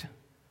gift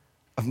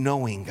of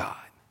knowing God,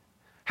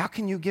 how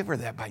can you give her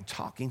that? By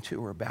talking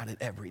to her about it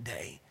every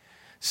day,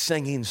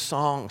 singing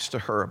songs to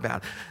her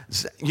about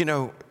it. You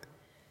know,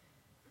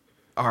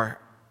 our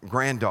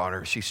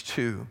granddaughter, she's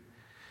 2,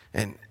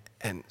 and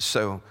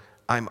so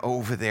I'm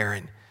over there,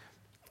 and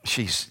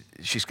she's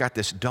got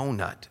this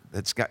donut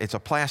it's a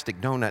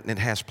plastic donut, and it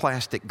has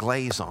plastic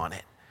glaze on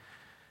it,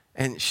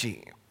 and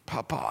she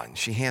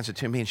hands it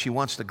to me, and she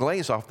wants the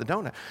glaze off the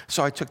donut.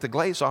 So I took the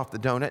glaze off the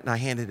donut, and I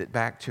handed it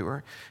back to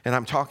her, and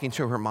I'm talking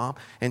to her mom,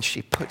 and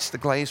she puts the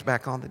glaze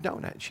back on the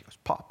donut, and she goes,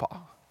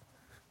 Papa.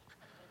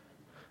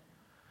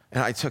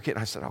 And I took it,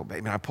 and I said, oh, baby,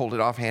 and I pulled it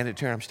off, handed it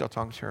to her, and I'm still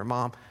talking to her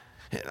mom,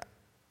 and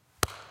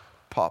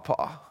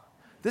Papa.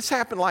 This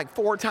happened like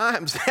 4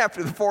 times.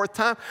 After the 4th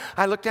time,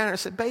 I looked at her and I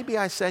said, baby,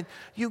 I said,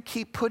 you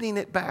keep putting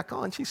it back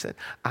on. She said,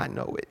 I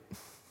know it.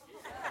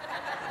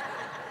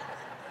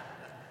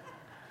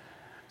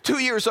 2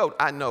 years old,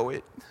 I know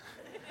it.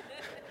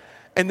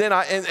 And then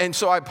and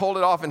so I pulled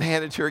it off and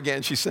handed it to her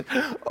again. She said,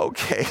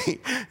 okay,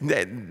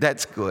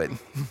 that's good.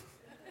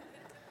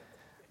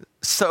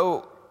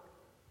 So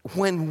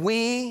when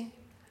we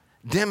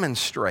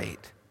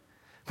demonstrate,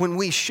 when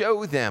we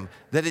show them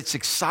that it's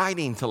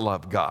exciting to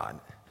love God.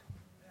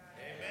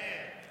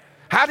 Amen.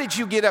 How did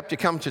you get up to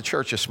come to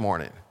church this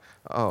morning?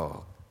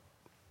 Oh,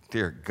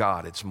 dear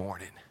God, it's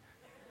morning.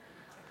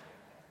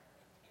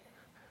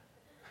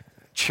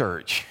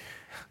 Church.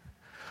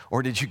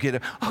 Or did you get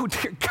up, oh,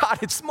 dear God,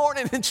 it's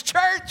morning, it's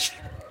church?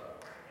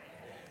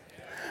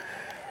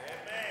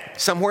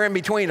 Somewhere in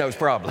between those,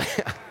 probably.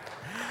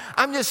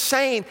 I'm just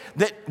saying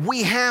that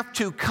we have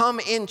to come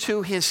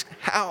into his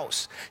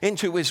house,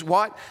 into his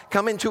what?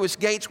 Come into his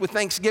gates with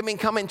thanksgiving,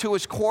 come into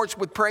his courts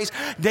with praise.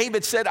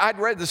 David said, I'd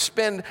rather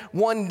spend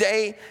one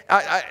day,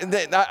 in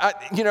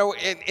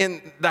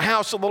the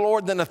house of the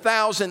Lord than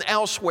 1,000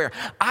 elsewhere.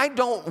 I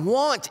don't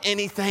want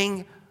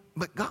anything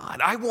but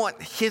God. I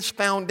want his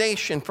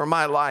foundation for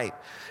my life.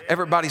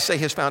 Everybody say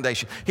his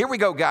foundation. Here we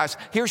go, guys.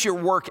 Here's your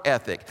work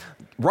ethic.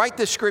 Write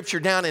this scripture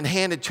down and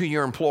hand it to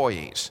your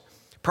employees.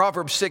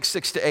 Proverbs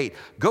 6:6-8.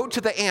 Go to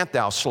the ant,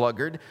 thou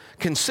sluggard.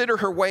 Consider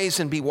her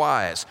ways and be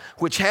wise,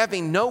 which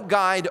having no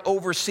guide,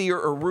 overseer,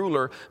 or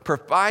ruler,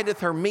 provideth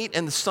her meat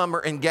in the summer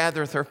and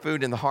gathereth her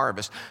food in the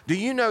harvest. Do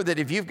you know that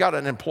if you've got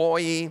an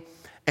employee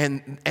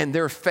and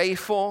they're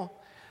faithful,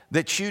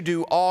 that you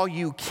do all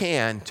you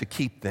can to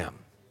keep them?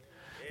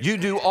 You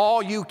do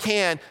all you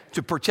can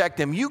to protect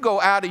them. You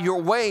go out of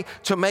your way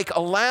to make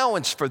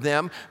allowance for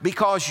them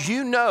because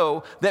you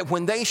know that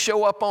when they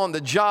show up on the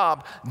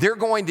job, they're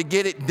going to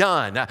get it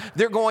done.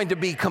 They're going to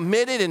be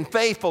committed and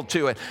faithful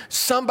to it.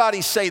 Somebody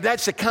say,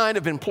 that's the kind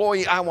of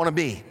employee I want to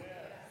be.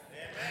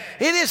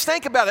 It is.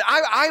 Think about it.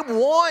 I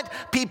want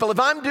people, if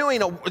I'm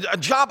doing a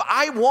job,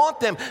 I want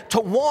them to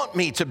want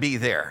me to be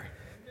there.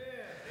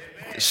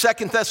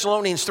 2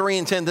 Thessalonians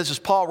 3:10, this is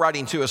Paul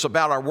writing to us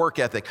about our work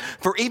ethic.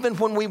 For even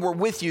when we were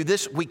with you,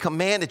 this we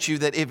commanded you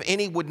that if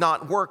any would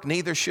not work,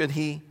 neither should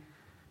he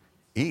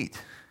eat.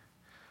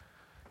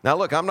 Now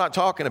look, I'm not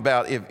talking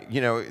about if,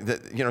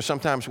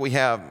 sometimes we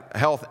have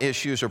health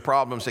issues or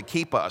problems that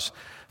keep us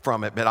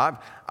from it, but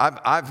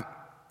I've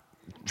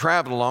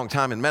traveled a long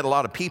time and met a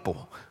lot of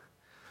people.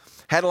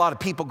 Had a lot of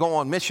people go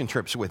on mission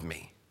trips with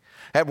me.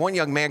 Had one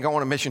young man go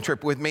on a mission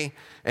trip with me,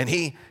 and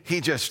he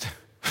just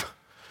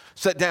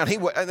sat down.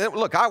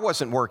 Look, I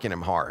wasn't working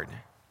him hard.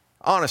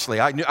 Honestly,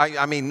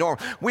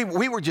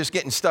 we were just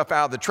getting stuff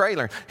out of the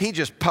trailer. He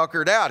just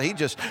puckered out. He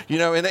just,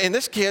 and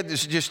this kid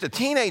is just a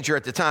teenager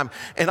at the time.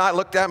 And I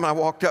looked at him, I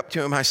walked up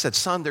to him, I said,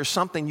 son, there's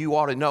something you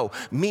ought to know.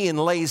 Me and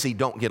lazy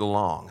don't get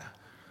along.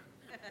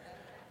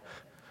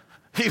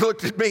 He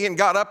looked at me and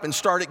got up and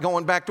started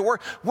going back to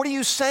work. What are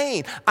you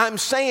saying? I'm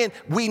saying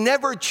we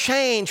never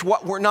change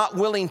what we're not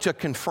willing to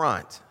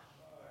confront.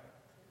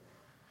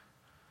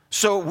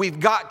 So we've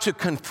got to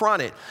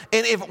confront it.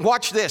 And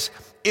watch this,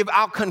 if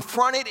I'll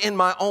confront it in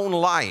my own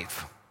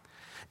life,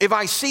 if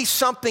I see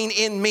something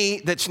in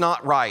me that's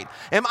not right,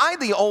 am I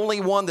the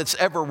only one that's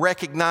ever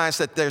recognized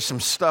that there's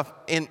some stuff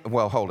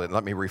hold it,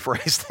 let me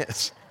rephrase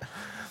this.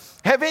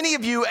 Have any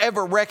of you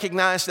ever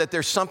recognized that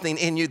there's something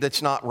in you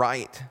that's not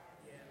right?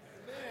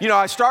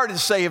 I started to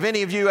say, have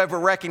any of you ever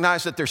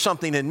recognized that there's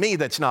something in me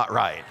that's not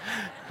right?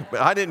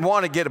 But I didn't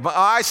want to get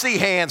I see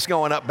hands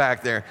going up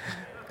back there.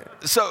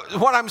 So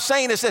what I'm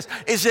saying is this,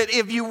 is that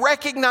if you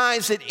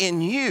recognize it in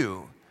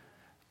you,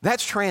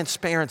 that's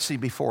transparency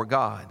before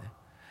God.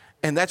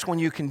 And that's when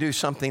you can do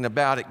something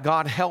about it.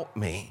 God, help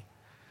me.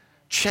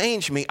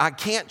 Change me. I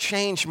can't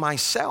change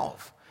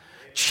myself.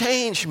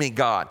 Change me,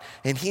 God.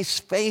 And he's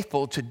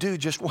faithful to do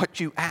just what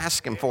you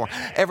ask him for.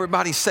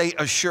 Everybody say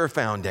a sure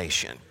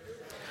foundation.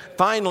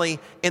 Finally,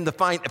 in the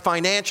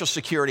financial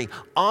security,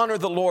 honor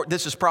the Lord.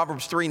 This is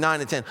Proverbs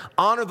 3:9-10.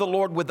 Honor the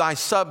Lord with thy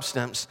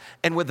substance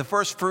and with the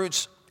first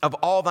fruits of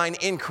all thine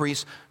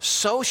increase,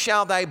 so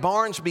shall thy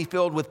barns be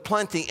filled with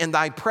plenty, and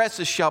thy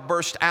presses shall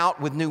burst out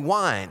with new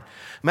wine.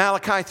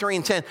 Malachi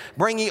 3:10,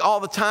 bring ye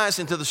all the tithes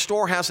into the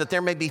storehouse, that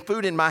there may be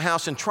food in my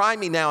house, and try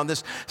me now, and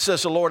this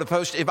says the Lord of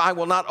hosts, if I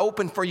will not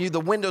open for you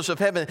the windows of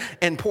heaven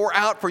and pour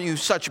out for you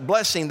such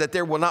blessing that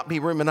there will not be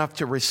room enough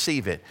to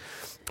receive it.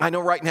 I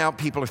know right now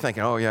people are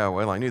thinking, oh yeah,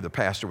 well, I knew the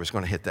pastor was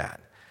going to hit that.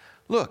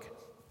 Look,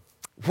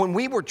 when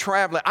we were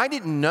traveling, I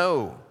didn't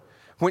know.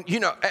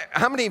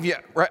 How many of you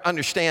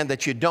understand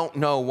that you don't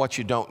know what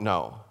you don't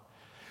know?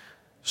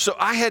 So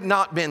I had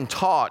not been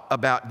taught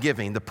about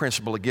giving, the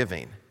principle of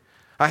giving.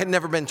 I had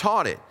never been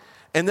taught it.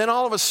 And then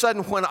all of a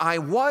sudden, when I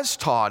was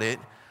taught it,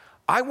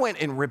 I went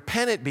and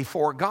repented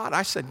before God.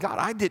 I said, God,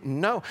 I didn't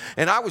know.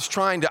 And I was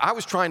trying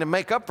to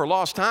make up for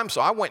lost time,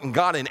 so I went and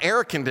got an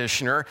air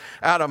conditioner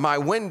out of my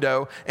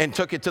window and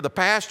took it to the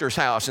pastor's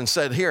house and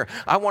said, here,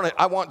 I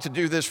want to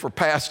do this for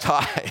past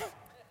tithe.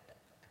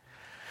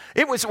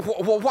 It was,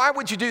 well, why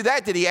would you do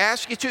that? Did he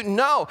ask you to?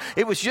 No.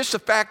 It was just the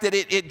fact that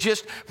it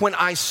just, when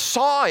I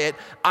saw it,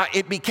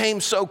 it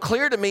became so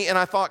clear to me, and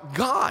I thought,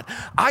 God,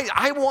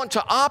 I want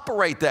to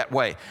operate that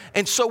way.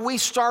 And so we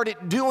started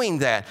doing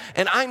that.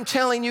 And I'm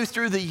telling you,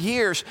 through the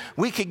years,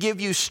 we could give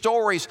you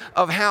stories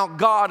of how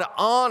God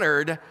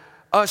honored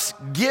us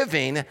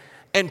giving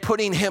and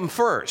putting him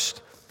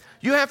first.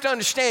 You have to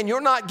understand, you're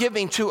not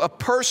giving to a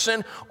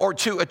person or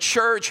to a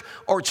church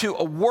or to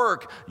a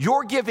work.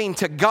 You're giving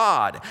to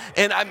God.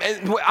 And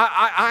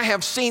I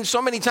have seen so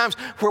many times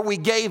where we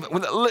gave,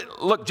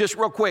 look, just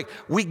real quick,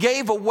 we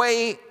gave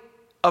away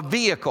a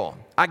vehicle.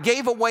 I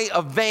gave away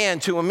a van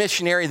to a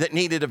missionary that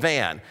needed a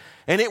van.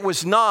 And it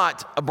was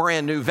not a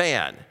brand new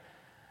van.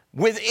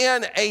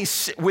 Within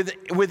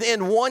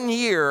 1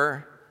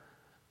 year,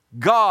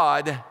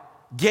 God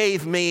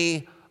gave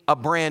me a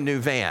brand new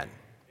van.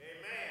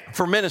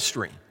 For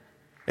ministry.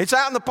 It's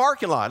out in the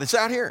parking lot. It's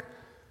out here.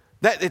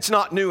 It's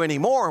not new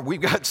anymore.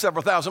 We've got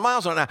several thousand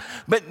miles on it now.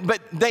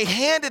 But they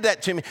handed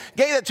that to me,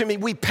 gave that to me.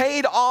 We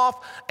paid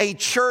off a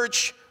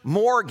church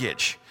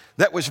mortgage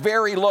that was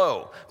very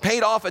low.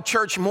 Paid off a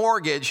church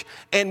mortgage,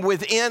 and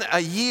within a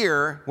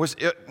year,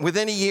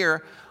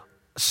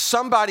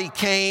 somebody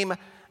came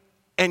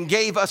and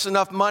gave us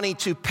enough money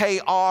to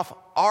pay off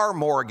our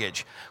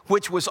mortgage,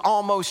 which was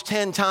almost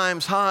 10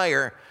 times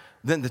higher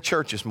than the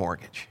church's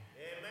mortgage.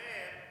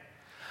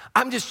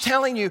 I'm just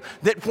telling you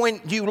that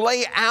when you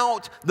lay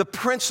out the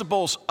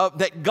principles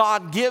that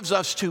God gives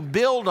us to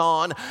build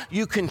on,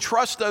 you can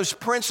trust those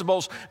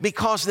principles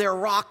because they're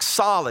rock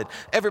solid.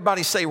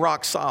 Everybody say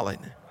rock solid.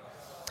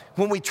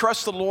 When we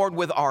trust the Lord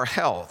with our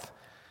health,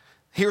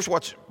 here's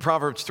what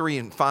Proverbs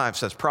 3:5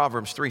 says,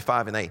 Proverbs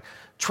 3:5-8.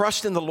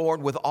 Trust in the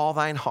Lord with all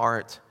thine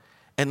heart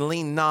and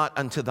lean not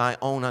unto thy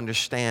own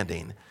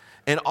understanding.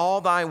 In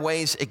all thy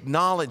ways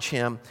acknowledge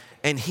him,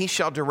 and he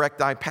shall direct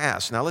thy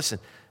paths. Now listen.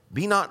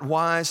 Be not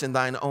wise in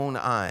thine own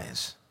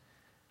eyes.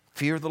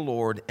 Fear the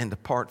Lord and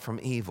depart from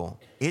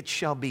evil. It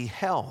shall be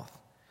health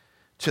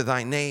to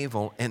thy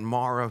navel and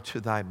marrow to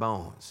thy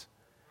bones.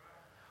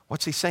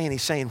 What's he saying?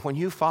 He's saying, when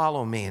you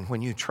follow me and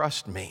when you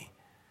trust me,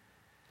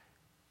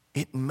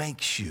 it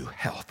makes you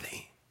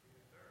healthy.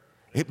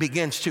 It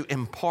begins to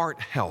impart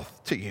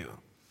health to you.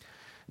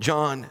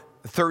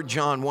 3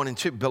 John 1 and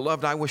 2,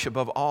 beloved, I wish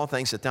above all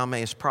things that thou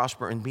mayest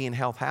prosper and be in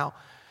health. How?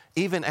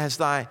 Even as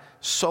thy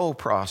soul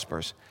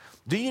prospers.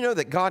 Do you know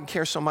that God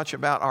cares so much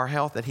about our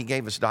health that he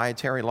gave us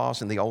dietary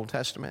laws in the Old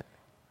Testament?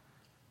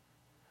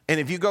 And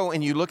if you go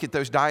and you look at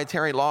those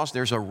dietary laws,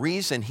 there's a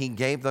reason he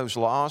gave those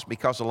laws,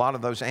 because a lot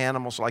of those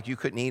animals, like you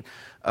couldn't eat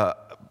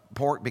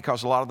pork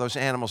because a lot of those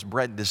animals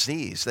bred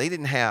disease. They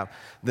didn't have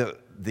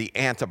the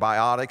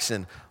antibiotics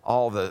and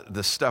all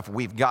the stuff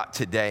we've got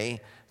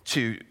today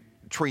to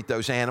treat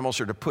those animals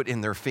or to put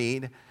in their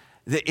feed.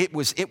 It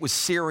was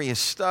serious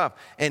stuff,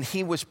 and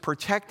he was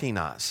protecting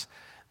us.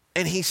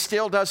 And he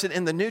still does it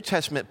in the New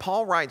Testament.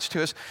 Paul writes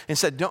to us and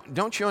said,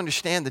 don't you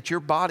understand that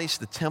your body's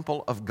the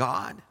temple of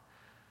God?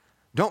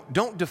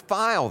 Don't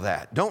defile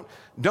that. Don't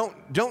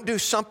do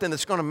something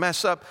that's going to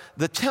mess up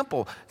the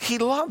temple. He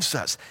loves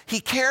us. He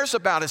cares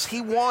about us. He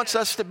wants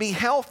us to be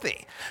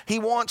healthy. He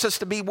wants us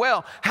to be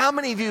well. How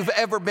many of you have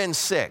ever been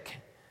sick?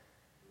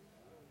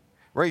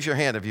 Raise your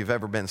hand if you've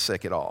ever been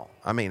sick at all.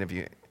 I mean, if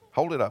you,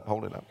 hold it up.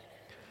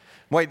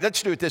 Wait,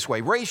 let's do it this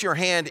way. Raise your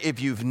hand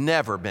if you've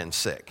never been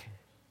sick.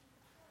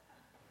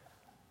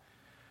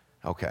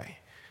 Okay.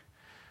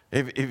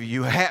 If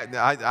you had,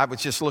 I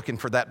was just looking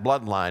for that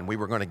bloodline. We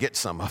were going to get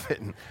some of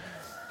it.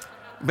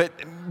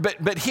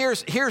 But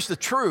here's the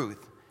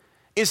truth,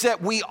 is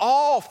that we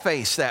all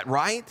face that,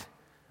 right?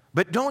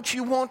 But don't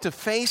you want to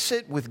face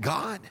it with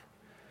God?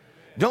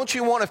 Don't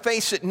you want to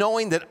face it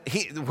knowing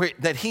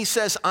that he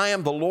says, I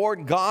am the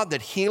Lord God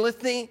that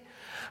healeth thee?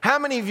 How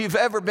many of you have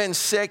ever been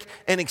sick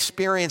and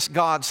experienced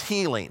God's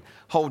healing?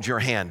 Hold your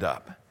hand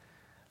up.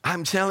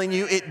 I'm telling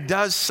you, it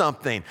does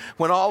something.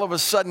 When all of a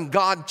sudden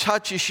God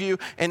touches you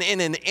and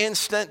in an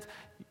instant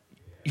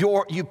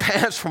you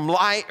pass from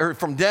life or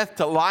from death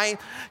to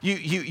life,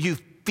 you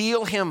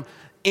feel him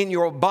in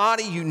your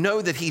body, you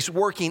know that he's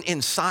working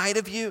inside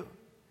of you.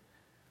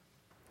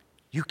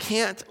 You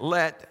can't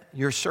let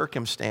your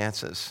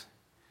circumstances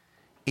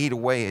eat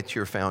away at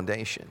your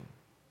foundation.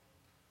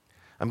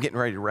 I'm getting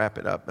ready to wrap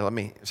it up, but let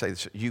me say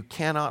this. You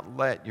cannot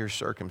let your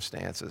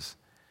circumstances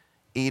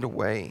eat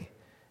away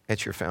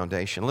at your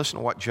foundation. Listen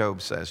to what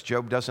Job says.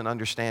 Job doesn't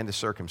understand his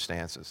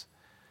circumstances.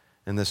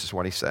 And this is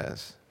what he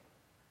says.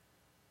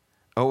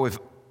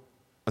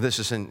 This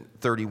is in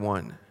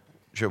 31,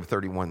 Job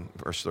 31,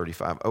 verse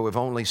 35. Oh, if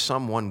only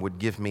someone would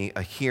give me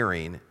a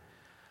hearing.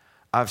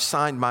 I've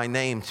signed my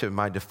name to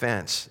my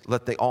defense.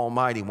 Let the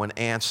Almighty One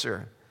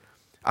answer.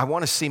 I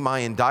want to see my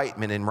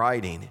indictment in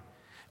writing.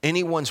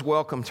 Anyone's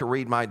welcome to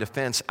read my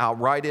defense. I'll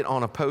write it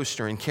on a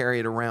poster and carry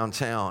it around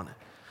town.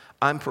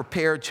 I'm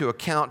prepared to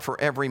account for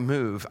every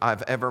move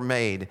I've ever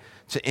made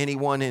to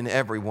anyone and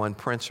everyone,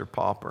 prince or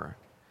pauper.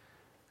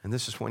 And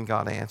this is when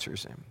God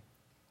answers him.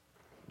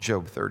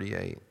 Job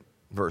 38,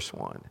 verse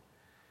 1.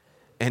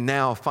 And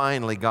now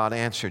finally God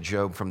answered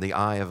Job from the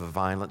eye of a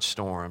violent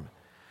storm.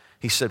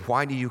 He said,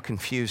 why do you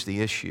confuse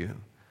the issue?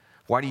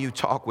 Why do you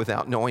talk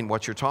without knowing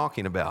what you're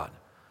talking about?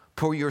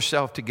 Pull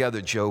yourself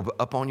together, Job,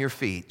 up on your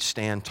feet,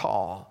 stand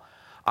tall.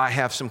 I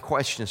have some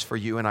questions for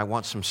you and I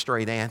want some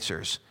straight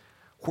answers.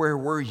 Where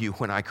were you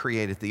when I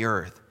created the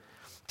earth?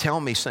 Tell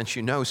me, since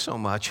you know so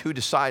much, who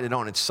decided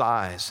on its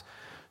size?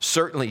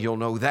 Certainly you'll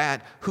know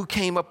that. Who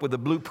came up with the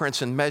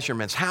blueprints and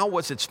measurements? How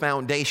was its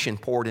foundation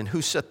poured and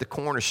who set the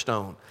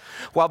cornerstone?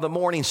 While the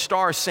morning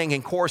stars sang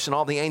in chorus and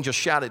all the angels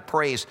shouted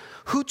praise,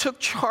 who took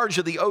charge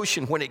of the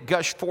ocean when it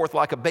gushed forth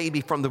like a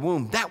baby from the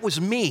womb? That was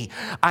me.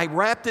 I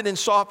wrapped it in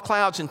soft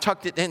clouds and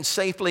tucked it in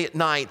safely at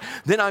night.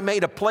 Then I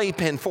made a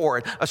playpen for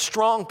it, a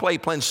strong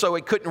playpen so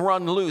it couldn't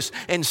run loose,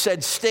 and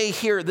said, stay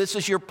here, this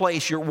is your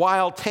place. Your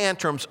wild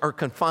tantrums are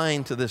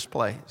confined to this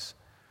place.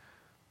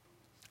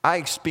 I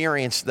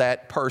experienced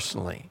that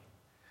personally.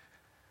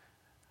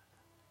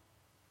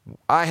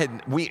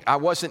 I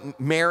wasn't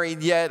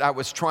married yet. I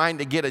was trying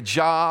to get a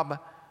job.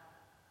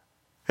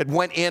 Had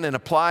went in and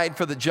applied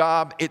for the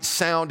job. It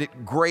sounded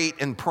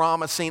great and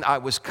promising. I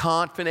was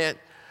confident.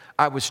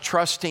 I was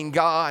trusting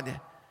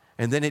God.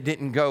 And then it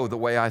didn't go the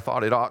way I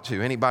thought it ought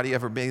to. Anybody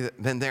ever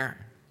been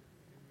there?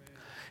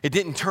 It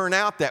didn't turn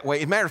out that way.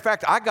 As a matter of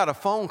fact, I got a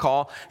phone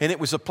call, and it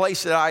was a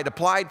place that I had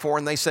applied for,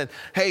 and they said,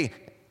 hey,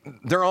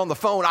 they're on the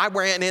phone. I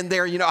ran in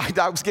there,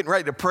 I was getting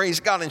ready to praise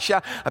God and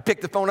shout. I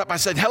picked the phone up. I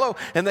said, hello.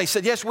 And they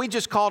said, yes, we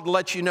just called to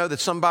let you know that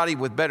somebody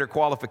with better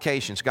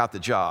qualifications got the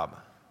job.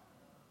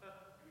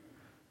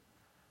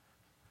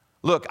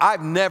 Look,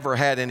 I've never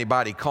had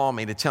anybody call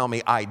me to tell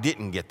me I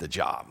didn't get the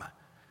job.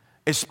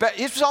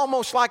 It's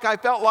almost like I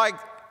felt like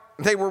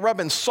they were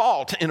rubbing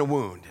salt in a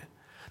wound.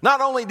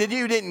 Not only did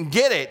you didn't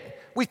get it,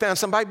 we found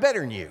somebody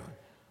better than you.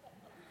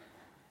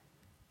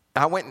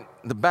 I went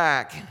in the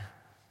back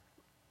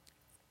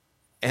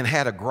and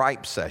had a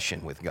gripe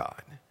session with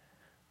God.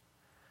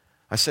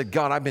 I said,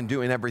 God, I've been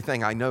doing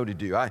everything I know to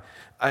do.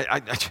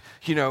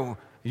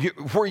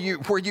 Where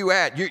you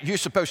at? You're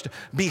supposed to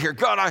be here.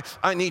 God,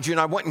 I need you. And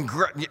I went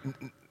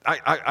and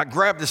I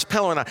grabbed this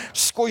pillow and I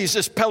squeezed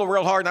this pillow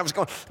real hard. And I was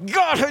going,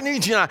 God, I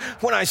need you. And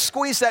when I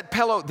squeezed that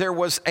pillow, there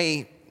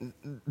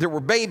were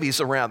babies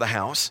around the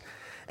house.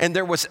 And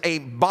there was a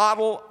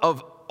bottle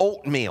of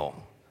oatmeal,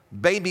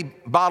 baby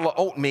bottle of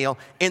oatmeal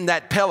in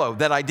that pillow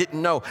that I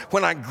didn't know.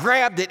 When I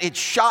grabbed it, it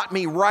shot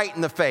me right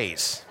in the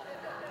face.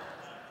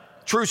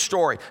 True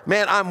story.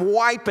 Man, I'm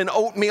wiping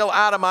oatmeal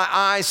out of my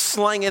eyes,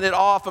 slinging it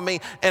off of me,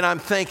 and I'm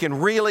thinking,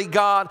 really,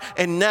 God?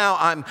 And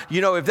now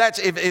if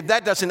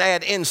that doesn't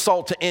add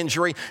insult to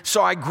injury.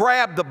 So I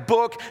grabbed the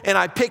book and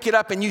I pick it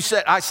up and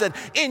I said,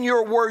 in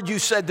your word, you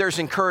said there's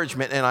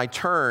encouragement. And I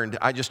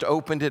just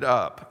opened it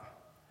up.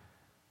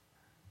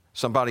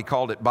 Somebody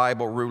called it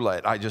Bible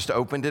roulette. I just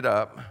opened it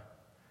up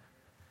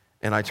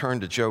and I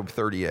turned to Job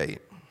 38,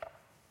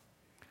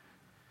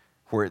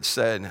 where it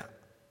said,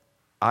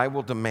 I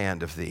will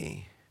demand of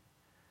thee,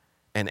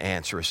 and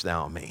answerest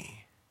thou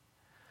me.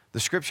 The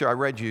scripture I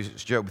read you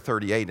is Job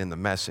 38 in the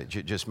Message.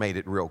 It just made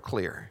it real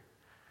clear.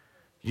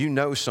 You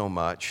know so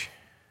much.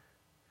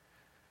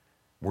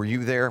 Were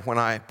you there when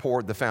I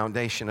poured the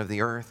foundation of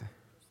the earth?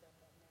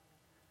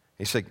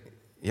 He said,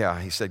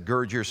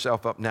 gird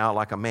yourself up now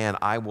like a man.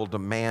 I will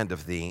demand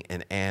of thee,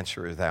 and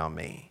answer thou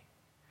me.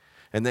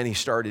 And then he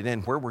started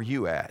in, where were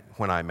you at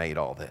when I made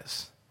all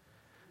this?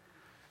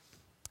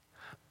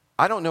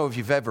 I don't know if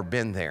you've ever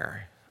been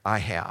there. I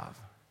have.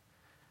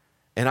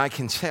 And I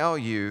can tell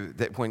you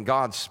that when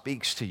God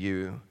speaks to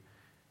you,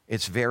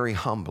 it's very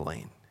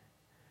humbling.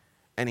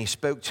 And he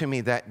spoke to me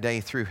that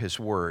day through his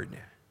word.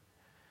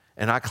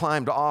 And I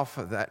climbed off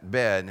of that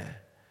bed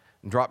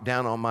and dropped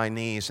down on my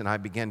knees and I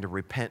began to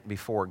repent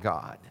before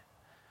God.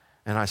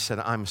 And I said,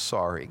 I'm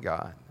sorry,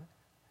 God.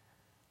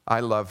 I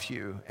love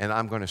you and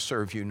I'm going to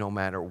serve you no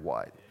matter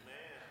what. Amen.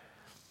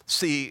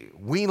 See,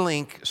 we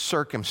link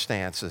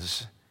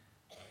circumstances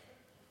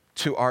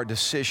to our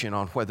decision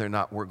on whether or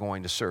not we're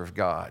going to serve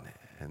God.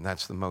 And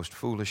that's the most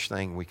foolish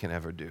thing we can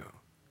ever do.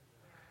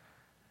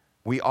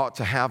 We ought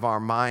to have our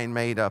mind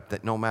made up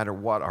that no matter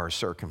what our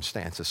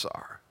circumstances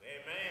are,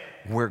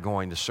 amen, we're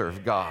going to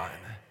serve God.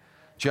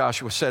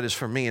 Joshua said, as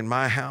for me and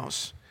my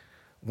house,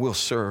 we'll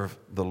serve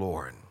the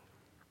Lord.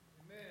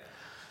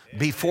 Amen.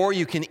 Before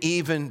you can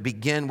even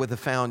begin with the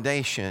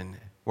foundation,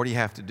 what do you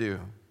have to do?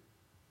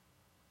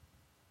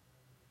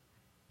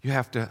 You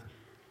have to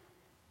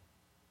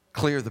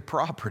clear the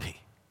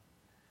property.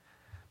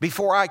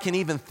 Before I can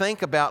even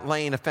think about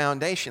laying a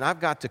foundation,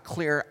 I've got to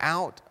clear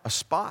out a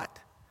spot.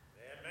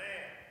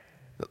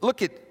 Amen.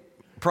 Look at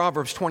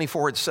Proverbs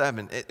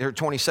 27.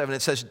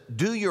 It says,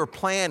 do your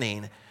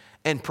planning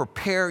and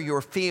prepare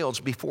your fields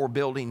before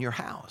building your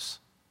house.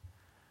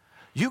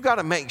 You got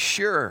to make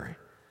sure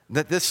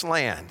that this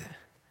land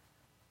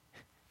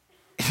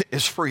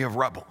is free of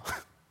rubble.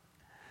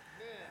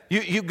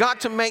 You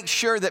got to make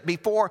sure that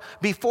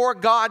before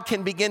God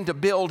can begin to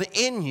build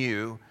in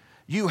you,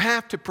 you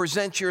have to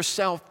present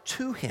yourself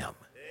to him.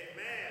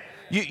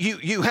 Amen.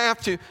 You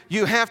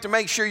have to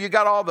make sure you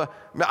got all the,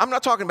 I'm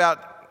not talking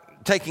about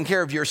taking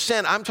care of your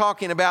sin. I'm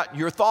talking about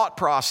your thought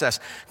process.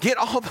 Get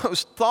all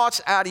those thoughts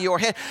out of your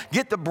head.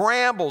 Get the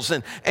brambles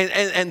and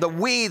the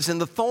weeds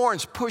and the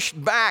thorns pushed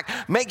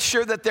back. Make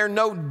sure that there are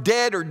no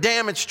dead or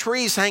damaged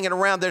trees hanging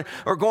around that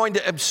are going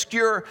to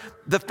obscure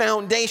the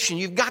foundation.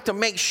 You've got to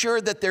make sure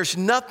that there's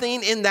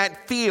nothing in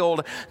that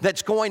field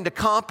that's going to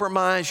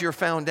compromise your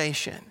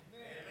foundation.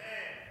 Amen.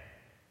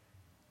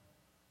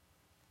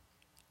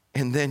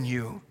 And then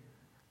you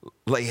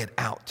lay it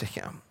out to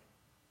him.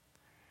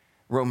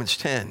 Romans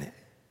 10,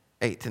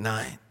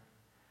 8-9.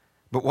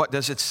 But what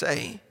does it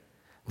say?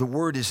 The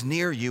word is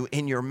near you,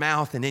 in your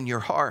mouth and in your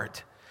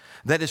heart.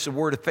 That is the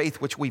word of faith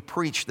which we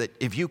preach, that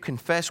if you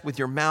confess with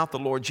your mouth the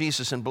Lord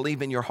Jesus and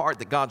believe in your heart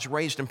that God's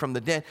raised him from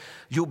the dead,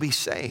 you'll be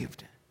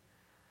saved.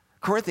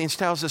 Corinthians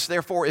tells us,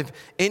 therefore, if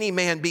any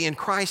man be in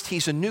Christ,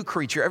 he's a new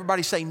creature.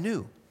 Everybody say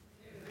new.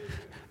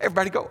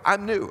 Everybody go,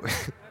 I'm new.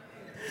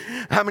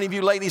 How many of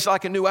you ladies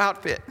like a new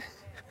outfit?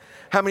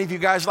 How many of you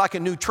guys like a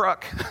new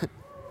truck?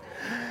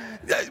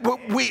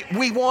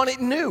 We want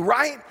it new,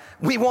 right?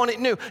 We want it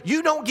new.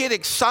 You don't get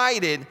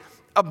excited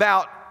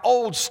about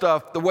old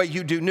stuff the way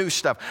you do new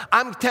stuff.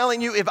 I'm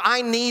telling you, if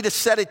I need a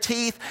set of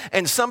teeth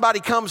and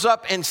somebody comes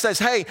up and says,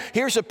 hey,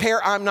 here's a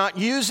pair I'm not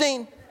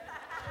using,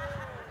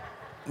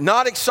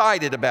 not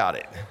excited about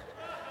it.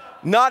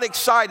 Not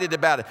excited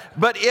about it.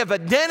 But if a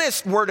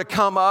dentist were to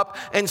come up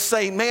and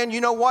say, man, you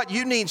know what?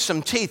 You need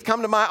some teeth.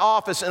 Come to my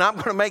office and I'm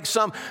going to make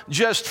some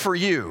just for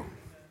you.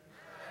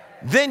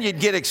 Then you'd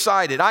get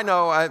excited. I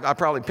know I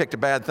probably picked a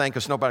bad thing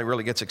because nobody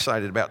really gets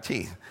excited about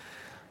teeth.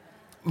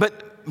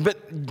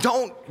 But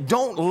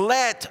don't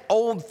let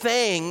old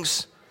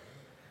things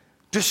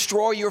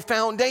destroy your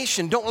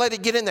foundation. Don't let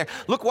it get in there.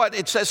 Look what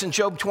it says in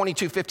Job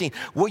 22:15.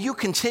 Will you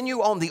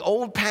continue on the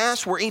old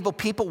paths where evil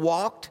people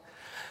walked?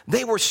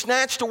 They were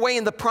snatched away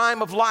in the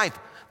prime of life,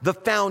 the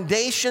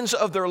foundations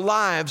of their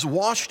lives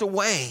washed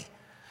away.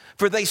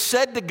 For they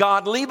said to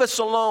God, leave us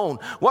alone.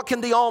 What can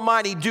the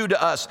Almighty do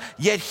to us?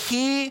 Yet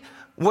he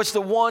was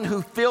the one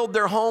who filled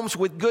their homes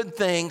with good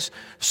things,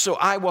 so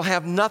I will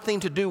have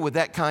nothing to do with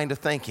that kind of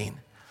thinking.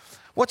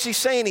 What's he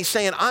saying? He's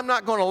saying, I'm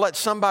not going to let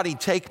somebody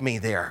take me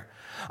there.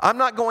 I'm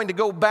not going to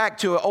go back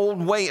to an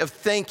old way of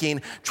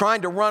thinking,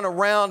 trying to run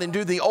around and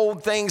do the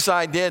old things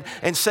I did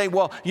and say,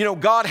 well,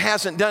 God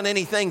hasn't done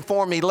anything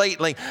for me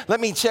lately. Let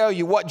me tell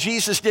you, what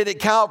Jesus did at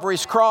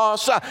Calvary's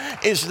cross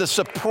is the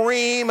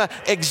supreme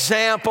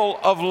example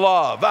of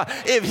love.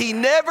 If he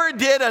never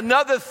did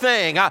another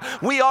thing,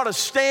 we ought to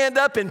stand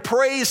up and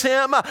praise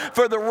him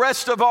for the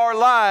rest of our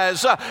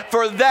lives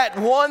for that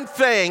one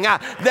thing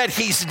that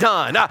he's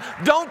done.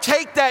 Don't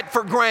take that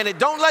for granted.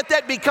 Don't let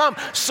that become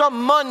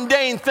some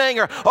mundane thing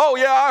or, oh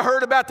yeah, I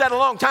heard about that a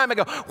long time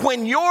ago.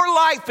 When your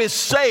life is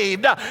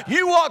saved,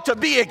 you ought to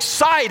be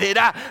excited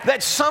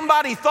that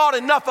somebody thought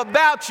enough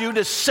about you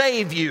to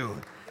save you.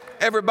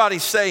 Everybody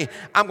say,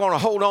 I'm going to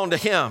hold on to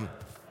him.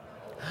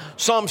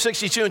 Psalm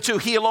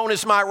 62:2, he alone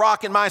is my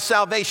rock and my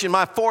salvation,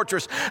 my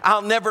fortress.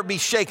 I'll never be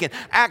shaken.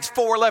 Acts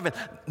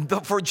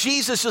 4:11, for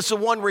Jesus is the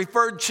one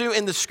referred to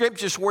in the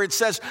scriptures where it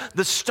says,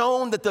 the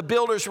stone that the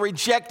builders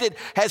rejected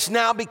has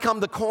now become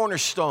the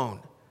cornerstone.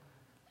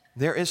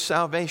 There is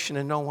salvation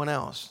in no one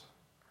else.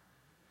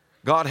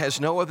 God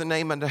has no other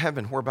name under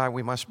heaven whereby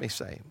we must be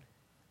saved.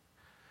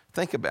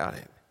 Think about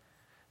it.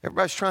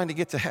 Everybody's trying to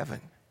get to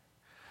heaven.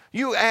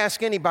 You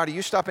ask anybody,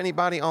 you stop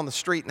anybody on the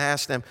street and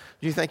ask them,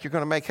 do you think you're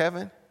going to make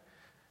heaven?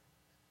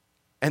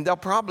 And they'll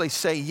probably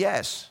say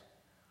yes,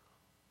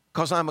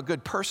 because I'm a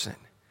good person.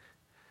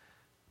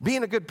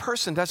 Being a good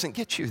person doesn't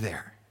get you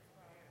there.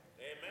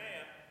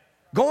 Amen.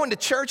 Going to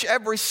church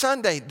every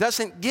Sunday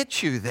doesn't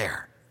get you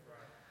there.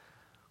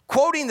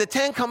 Quoting the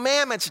Ten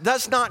Commandments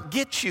does not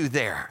get you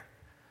there.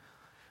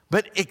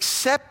 But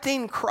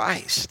accepting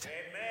Christ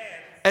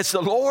as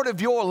the Lord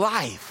of your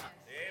life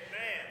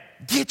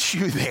gets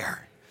you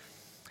there.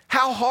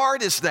 How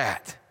hard is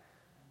that?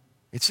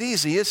 It's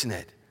easy, isn't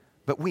it?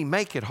 But we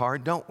make it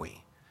hard, don't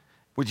we?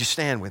 Would you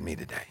stand with me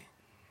today?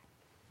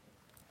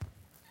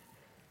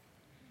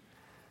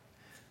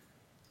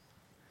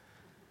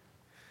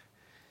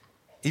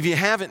 If you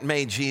haven't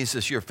made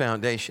Jesus your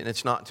foundation,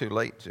 it's not too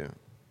late to.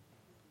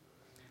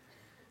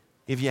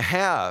 If you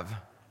have,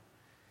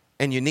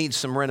 and you need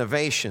some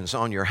renovations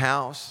on your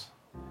house,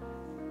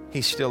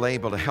 he's still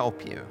able to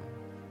help you.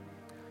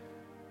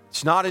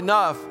 It's not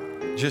enough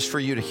just for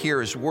you to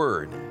hear his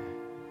word.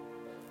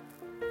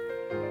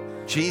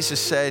 Jesus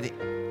said,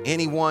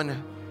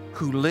 anyone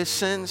who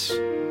listens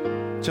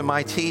to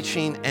my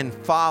teaching and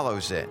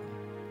follows it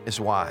is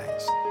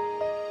wise.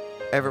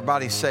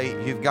 Everybody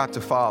say, you've got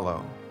to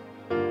follow.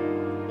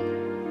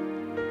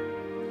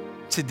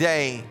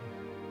 Today,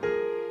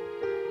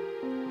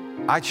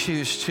 I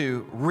choose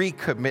to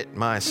recommit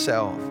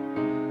myself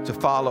to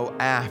follow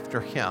after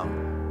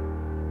him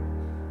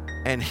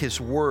and his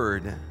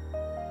word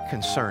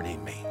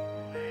concerning me.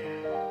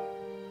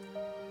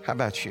 How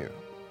about you?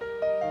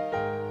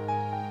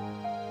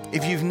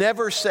 If you've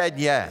never said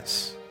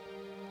yes,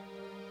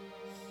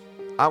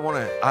 I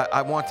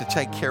want to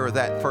take care of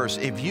that first.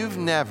 If you've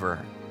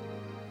never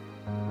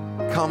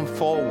come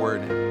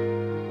forward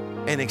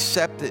and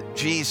accepted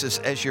Jesus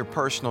as your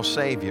personal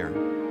Savior,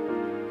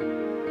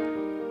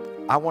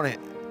 I want to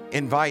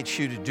invite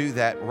you to do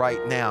that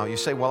right now. You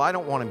say, well, I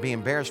don't want to be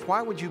embarrassed.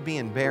 Why would you be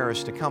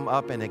embarrassed to come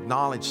up and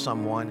acknowledge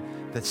someone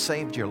that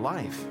saved your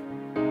life?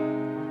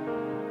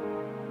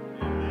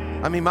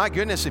 I mean, my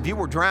goodness, if you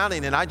were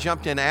drowning and I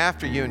jumped in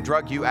after you and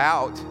drug you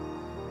out,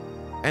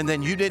 and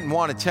then you didn't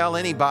want to tell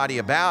anybody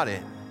about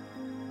it,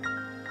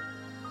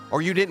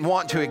 or you didn't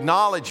want to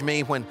acknowledge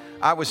me when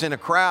I was in a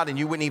crowd and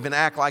you wouldn't even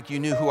act like you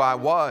knew who I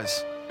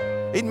was,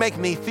 it'd make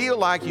me feel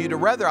like you'd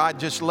rather I'd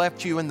just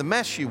left you in the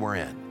mess you were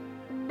in.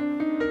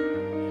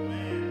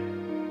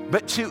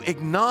 But to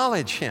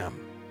acknowledge him,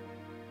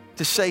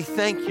 to say,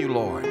 thank you,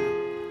 Lord.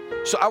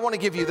 So I want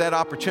to give you that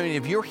opportunity.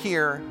 If you're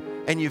here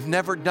and you've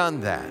never done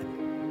that,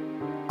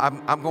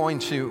 I'm going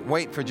to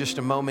wait for just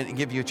a moment and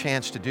give you a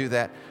chance to do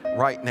that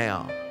right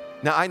now.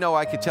 Now, I know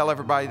I could tell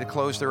everybody to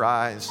close their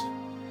eyes,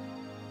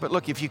 but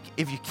look, if you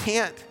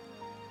can't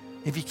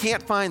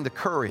find the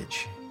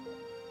courage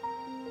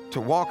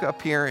to walk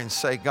up here and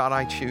say, God,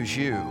 I choose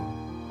you,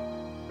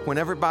 when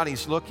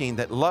everybody's looking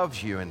that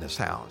loves you in this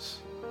house,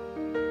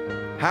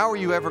 how are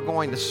you ever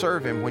going to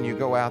serve him when you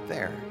go out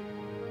there?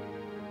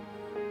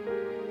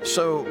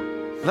 So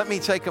let me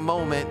take a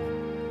moment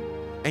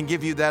and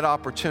give you that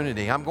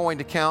opportunity. I'm going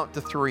to count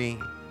to 3.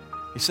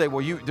 You say,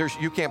 well,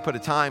 you can't put a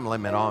time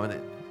limit on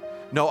it.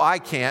 No, I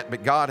can't,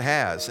 but God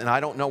has, and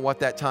I don't know what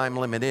that time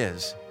limit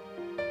is.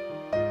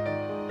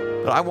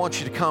 But I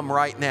want you to come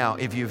right now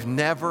if you've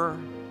never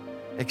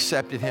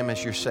accepted him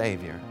as your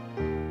Savior.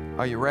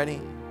 Are you ready?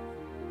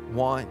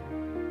 1,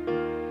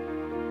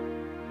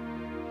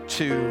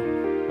 2,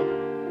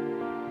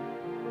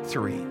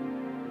 3.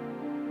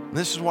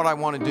 This is what I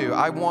want to do.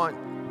 I want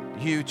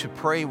you to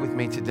pray with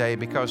me today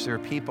because there are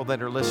people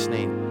that are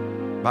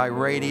listening by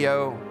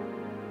radio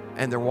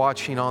and they're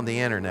watching on the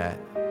internet.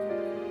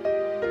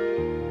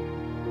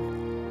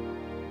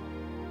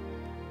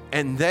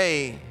 And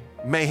they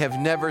may have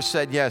never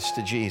said yes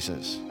to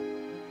Jesus,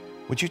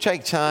 would you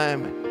take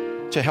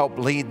time to help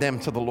lead them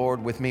to the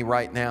Lord with me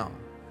right now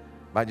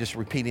by just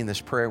repeating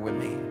this prayer with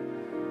me?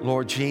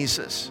 Lord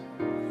Jesus,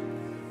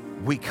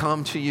 we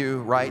come to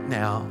you right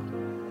now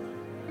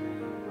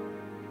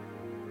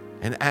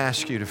and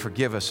ask you to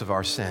forgive us of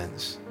our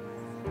sins.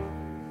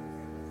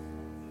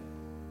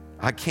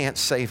 I can't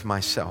save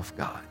myself,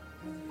 God,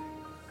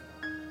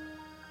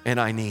 and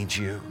I need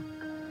you.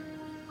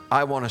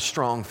 I want a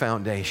strong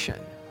foundation.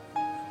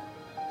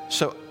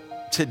 So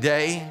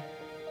today,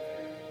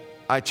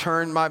 I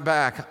turn my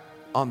back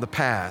on the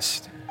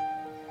past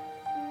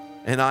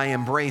and I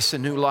embrace a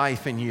new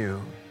life in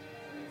you.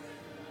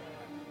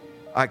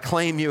 I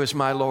claim you as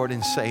my Lord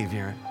and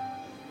Savior.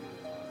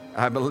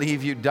 I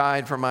believe you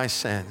died for my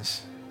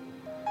sins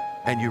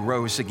and you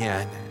rose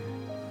again.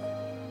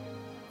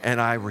 And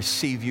I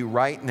receive you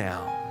right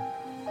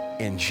now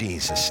in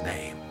Jesus'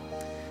 name.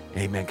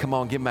 Amen. Come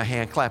on, give him a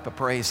hand clap of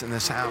praise in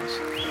this house.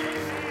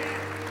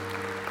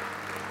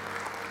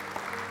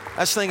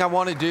 Last thing I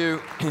want to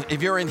do,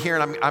 if you're in here,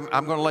 and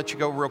I'm going to let you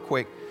go real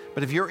quick,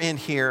 but if you're in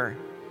here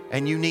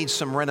and you need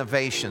some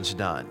renovations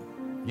done,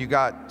 you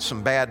got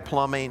some bad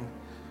plumbing,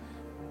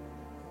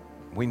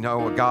 we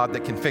know a God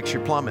that can fix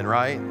your plumbing,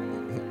 right?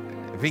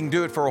 If he can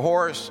do it for a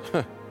horse.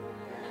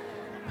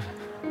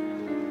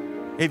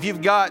 If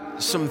you've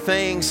got some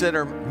things that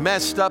are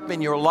messed up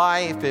in your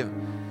life,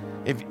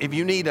 if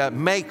you need a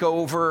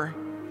makeover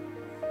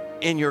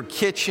in your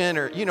kitchen,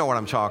 or you know what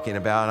I'm talking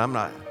about, I'm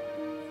not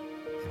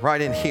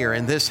right in here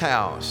in this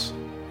house.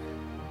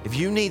 If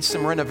you need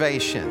some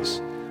renovations,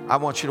 I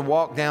want you to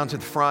walk down to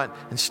the front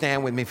and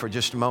stand with me for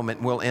just a moment,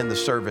 and we'll end the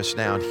service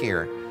down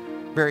here.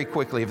 Very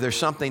quickly, if there's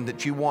something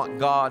that you want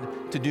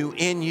God to do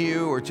in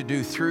you or to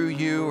do through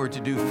you or to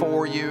do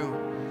for you,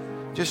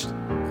 just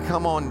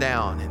come on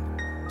down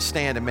and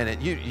stand a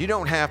minute. You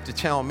don't have to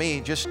tell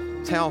me, just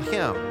tell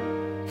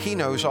him. He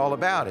knows all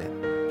about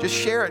it. Just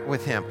share it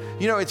with him.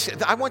 You know,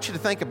 I want you to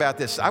think about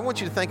this. I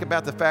want you to think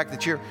about the fact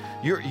that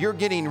you're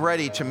getting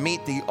ready to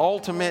meet the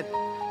ultimate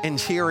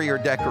interior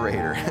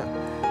decorator,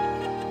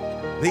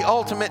 the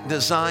ultimate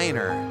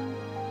designer,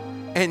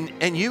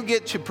 and you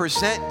get to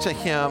present to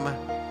him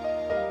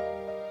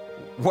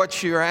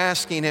what you're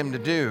asking him to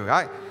do.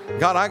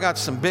 God, I got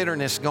some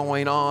bitterness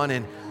going on,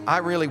 and I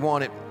really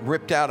want it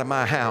ripped out of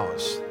my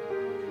house.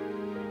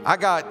 I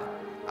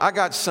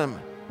got some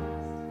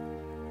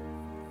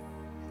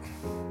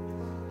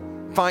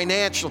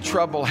financial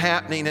trouble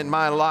happening in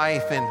my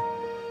life, and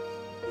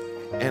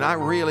I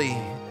really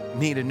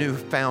need a new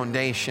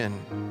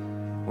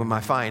foundation with my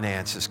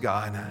finances,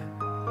 God.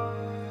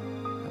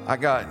 I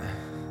got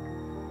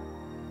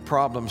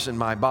problems in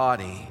my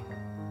body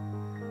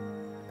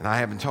and I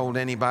haven't told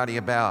anybody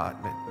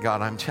about, but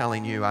God, I'm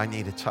telling you, I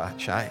need a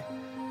touch. I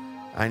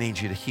need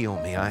you to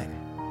heal me. I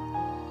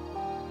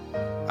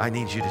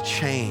need you to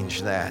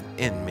change that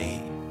in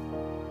me.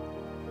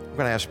 I'm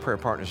going to ask prayer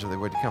partners if they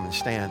would come and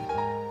stand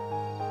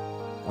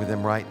with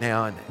them right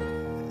now.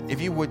 And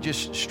if you would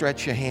just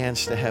stretch your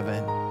hands to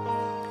heaven.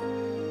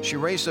 As you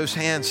raise those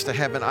hands to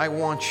heaven, I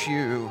want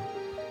you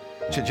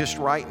to just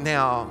right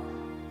now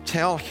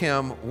tell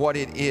him what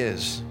it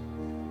is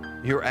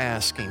you're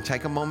asking.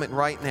 Take a moment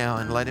right now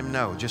and let him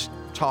know. Just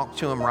talk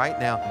to him right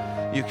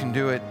now. You can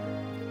do it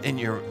in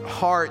your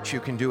heart. You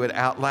can do it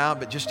out loud,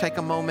 but just take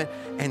a moment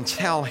and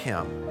tell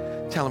him.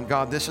 Tell him,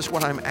 God, this is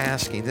what I'm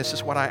asking. This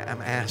is what I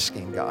am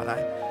asking, God.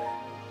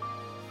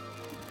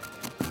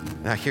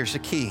 Now here's the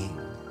key.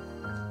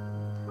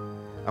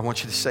 I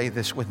want you to say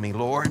this with me.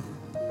 Lord,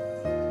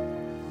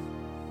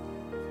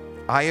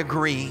 I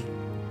agree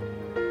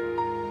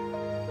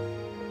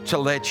to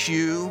let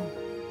you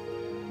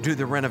do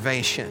the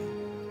renovation.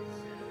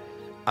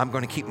 I'm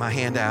going to keep my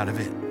hand out of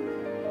it.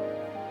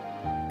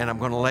 And I'm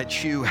going to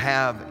let you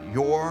have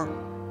your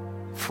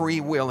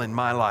free will in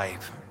my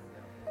life.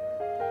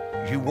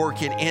 You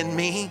work it in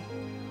me,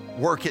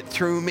 work it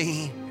through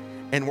me,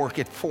 and work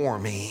it for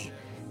me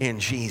in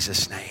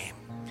Jesus' name.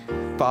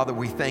 Father,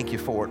 we thank you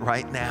for it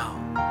right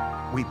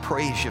now. We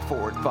praise you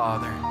for it,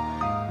 Father.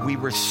 We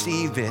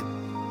receive it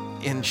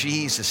in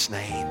Jesus'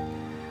 name.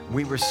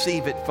 We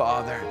receive it,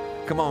 Father.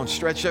 Come on,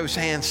 stretch those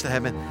hands to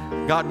heaven.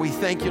 God, we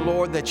thank you,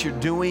 Lord, that you're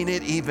doing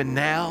it even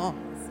now.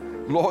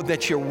 Lord,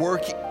 that you're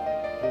working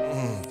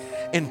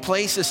in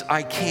places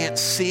I can't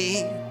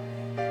see,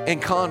 in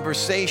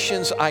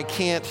conversations I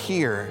can't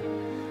hear.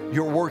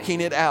 You're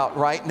working it out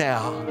right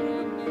now.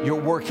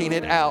 You're working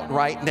it out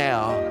right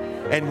now.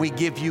 And we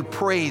give you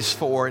praise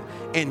for it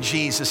in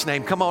Jesus'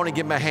 name. Come on and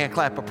give me a hand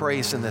clap of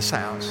praise in this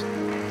house.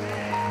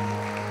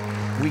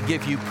 We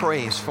give you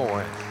praise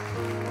for it.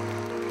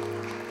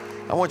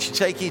 I want you to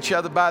take each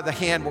other by the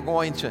hand. We're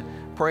going to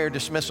prayer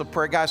dismissal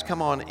prayer. Guys,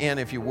 come on in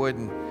if you would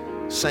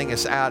and sing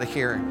us out of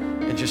here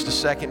in just a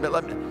second.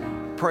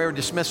 But prayer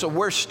dismissal.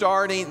 We're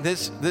starting,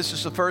 this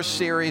is the first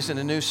series in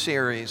a new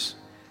series.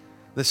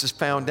 This is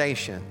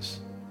Foundations.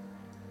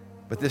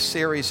 But this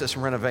series is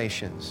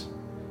Renovations.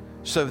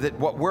 So that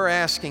what we're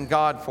asking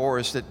God for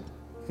is that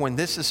when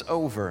this is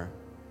over,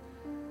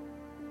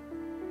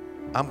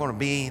 I'm going to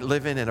be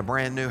living in a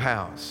brand new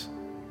house.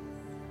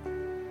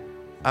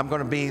 I'm going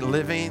to be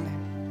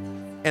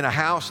living in a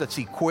house that's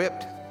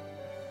equipped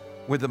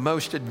with the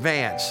most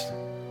advanced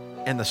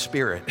in the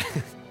Spirit.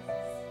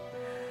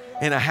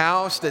 In a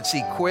house that's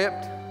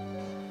equipped,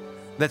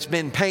 that's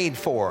been paid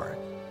for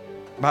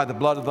by the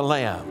blood of the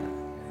Lamb.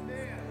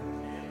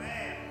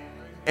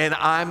 And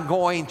I'm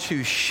going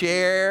to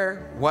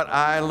share what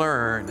I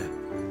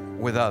learned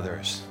with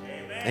others.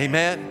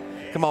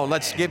 Amen. Come on,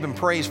 let's give Him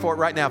praise for it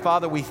right now.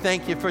 Father, we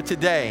thank You for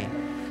today.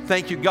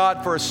 Thank You,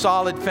 God, for a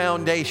solid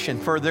foundation,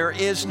 for there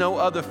is no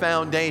other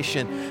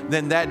foundation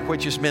than that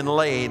which has been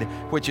laid,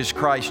 which is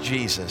Christ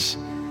Jesus.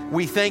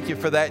 We thank You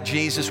for that,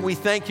 Jesus. We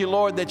thank You,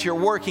 Lord, that You're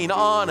working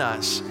on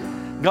us.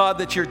 God,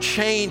 that You're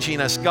changing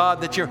us.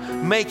 God, that You're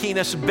making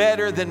us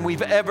better than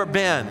we've ever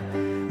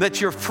been. That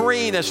You're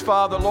freeing us,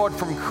 Father, Lord,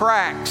 from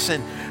cracks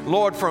and,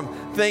 Lord,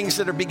 from things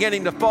that are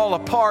beginning to fall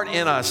apart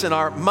in us, in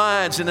our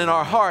minds and in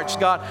our hearts.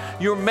 God,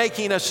 You're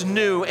making us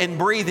new and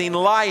breathing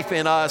life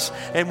in us,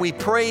 and we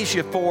praise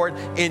You for it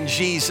in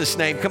Jesus'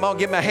 name. Come on,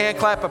 give me a hand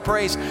clap of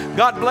praise.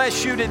 God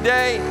bless you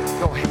today.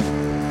 Go ahead.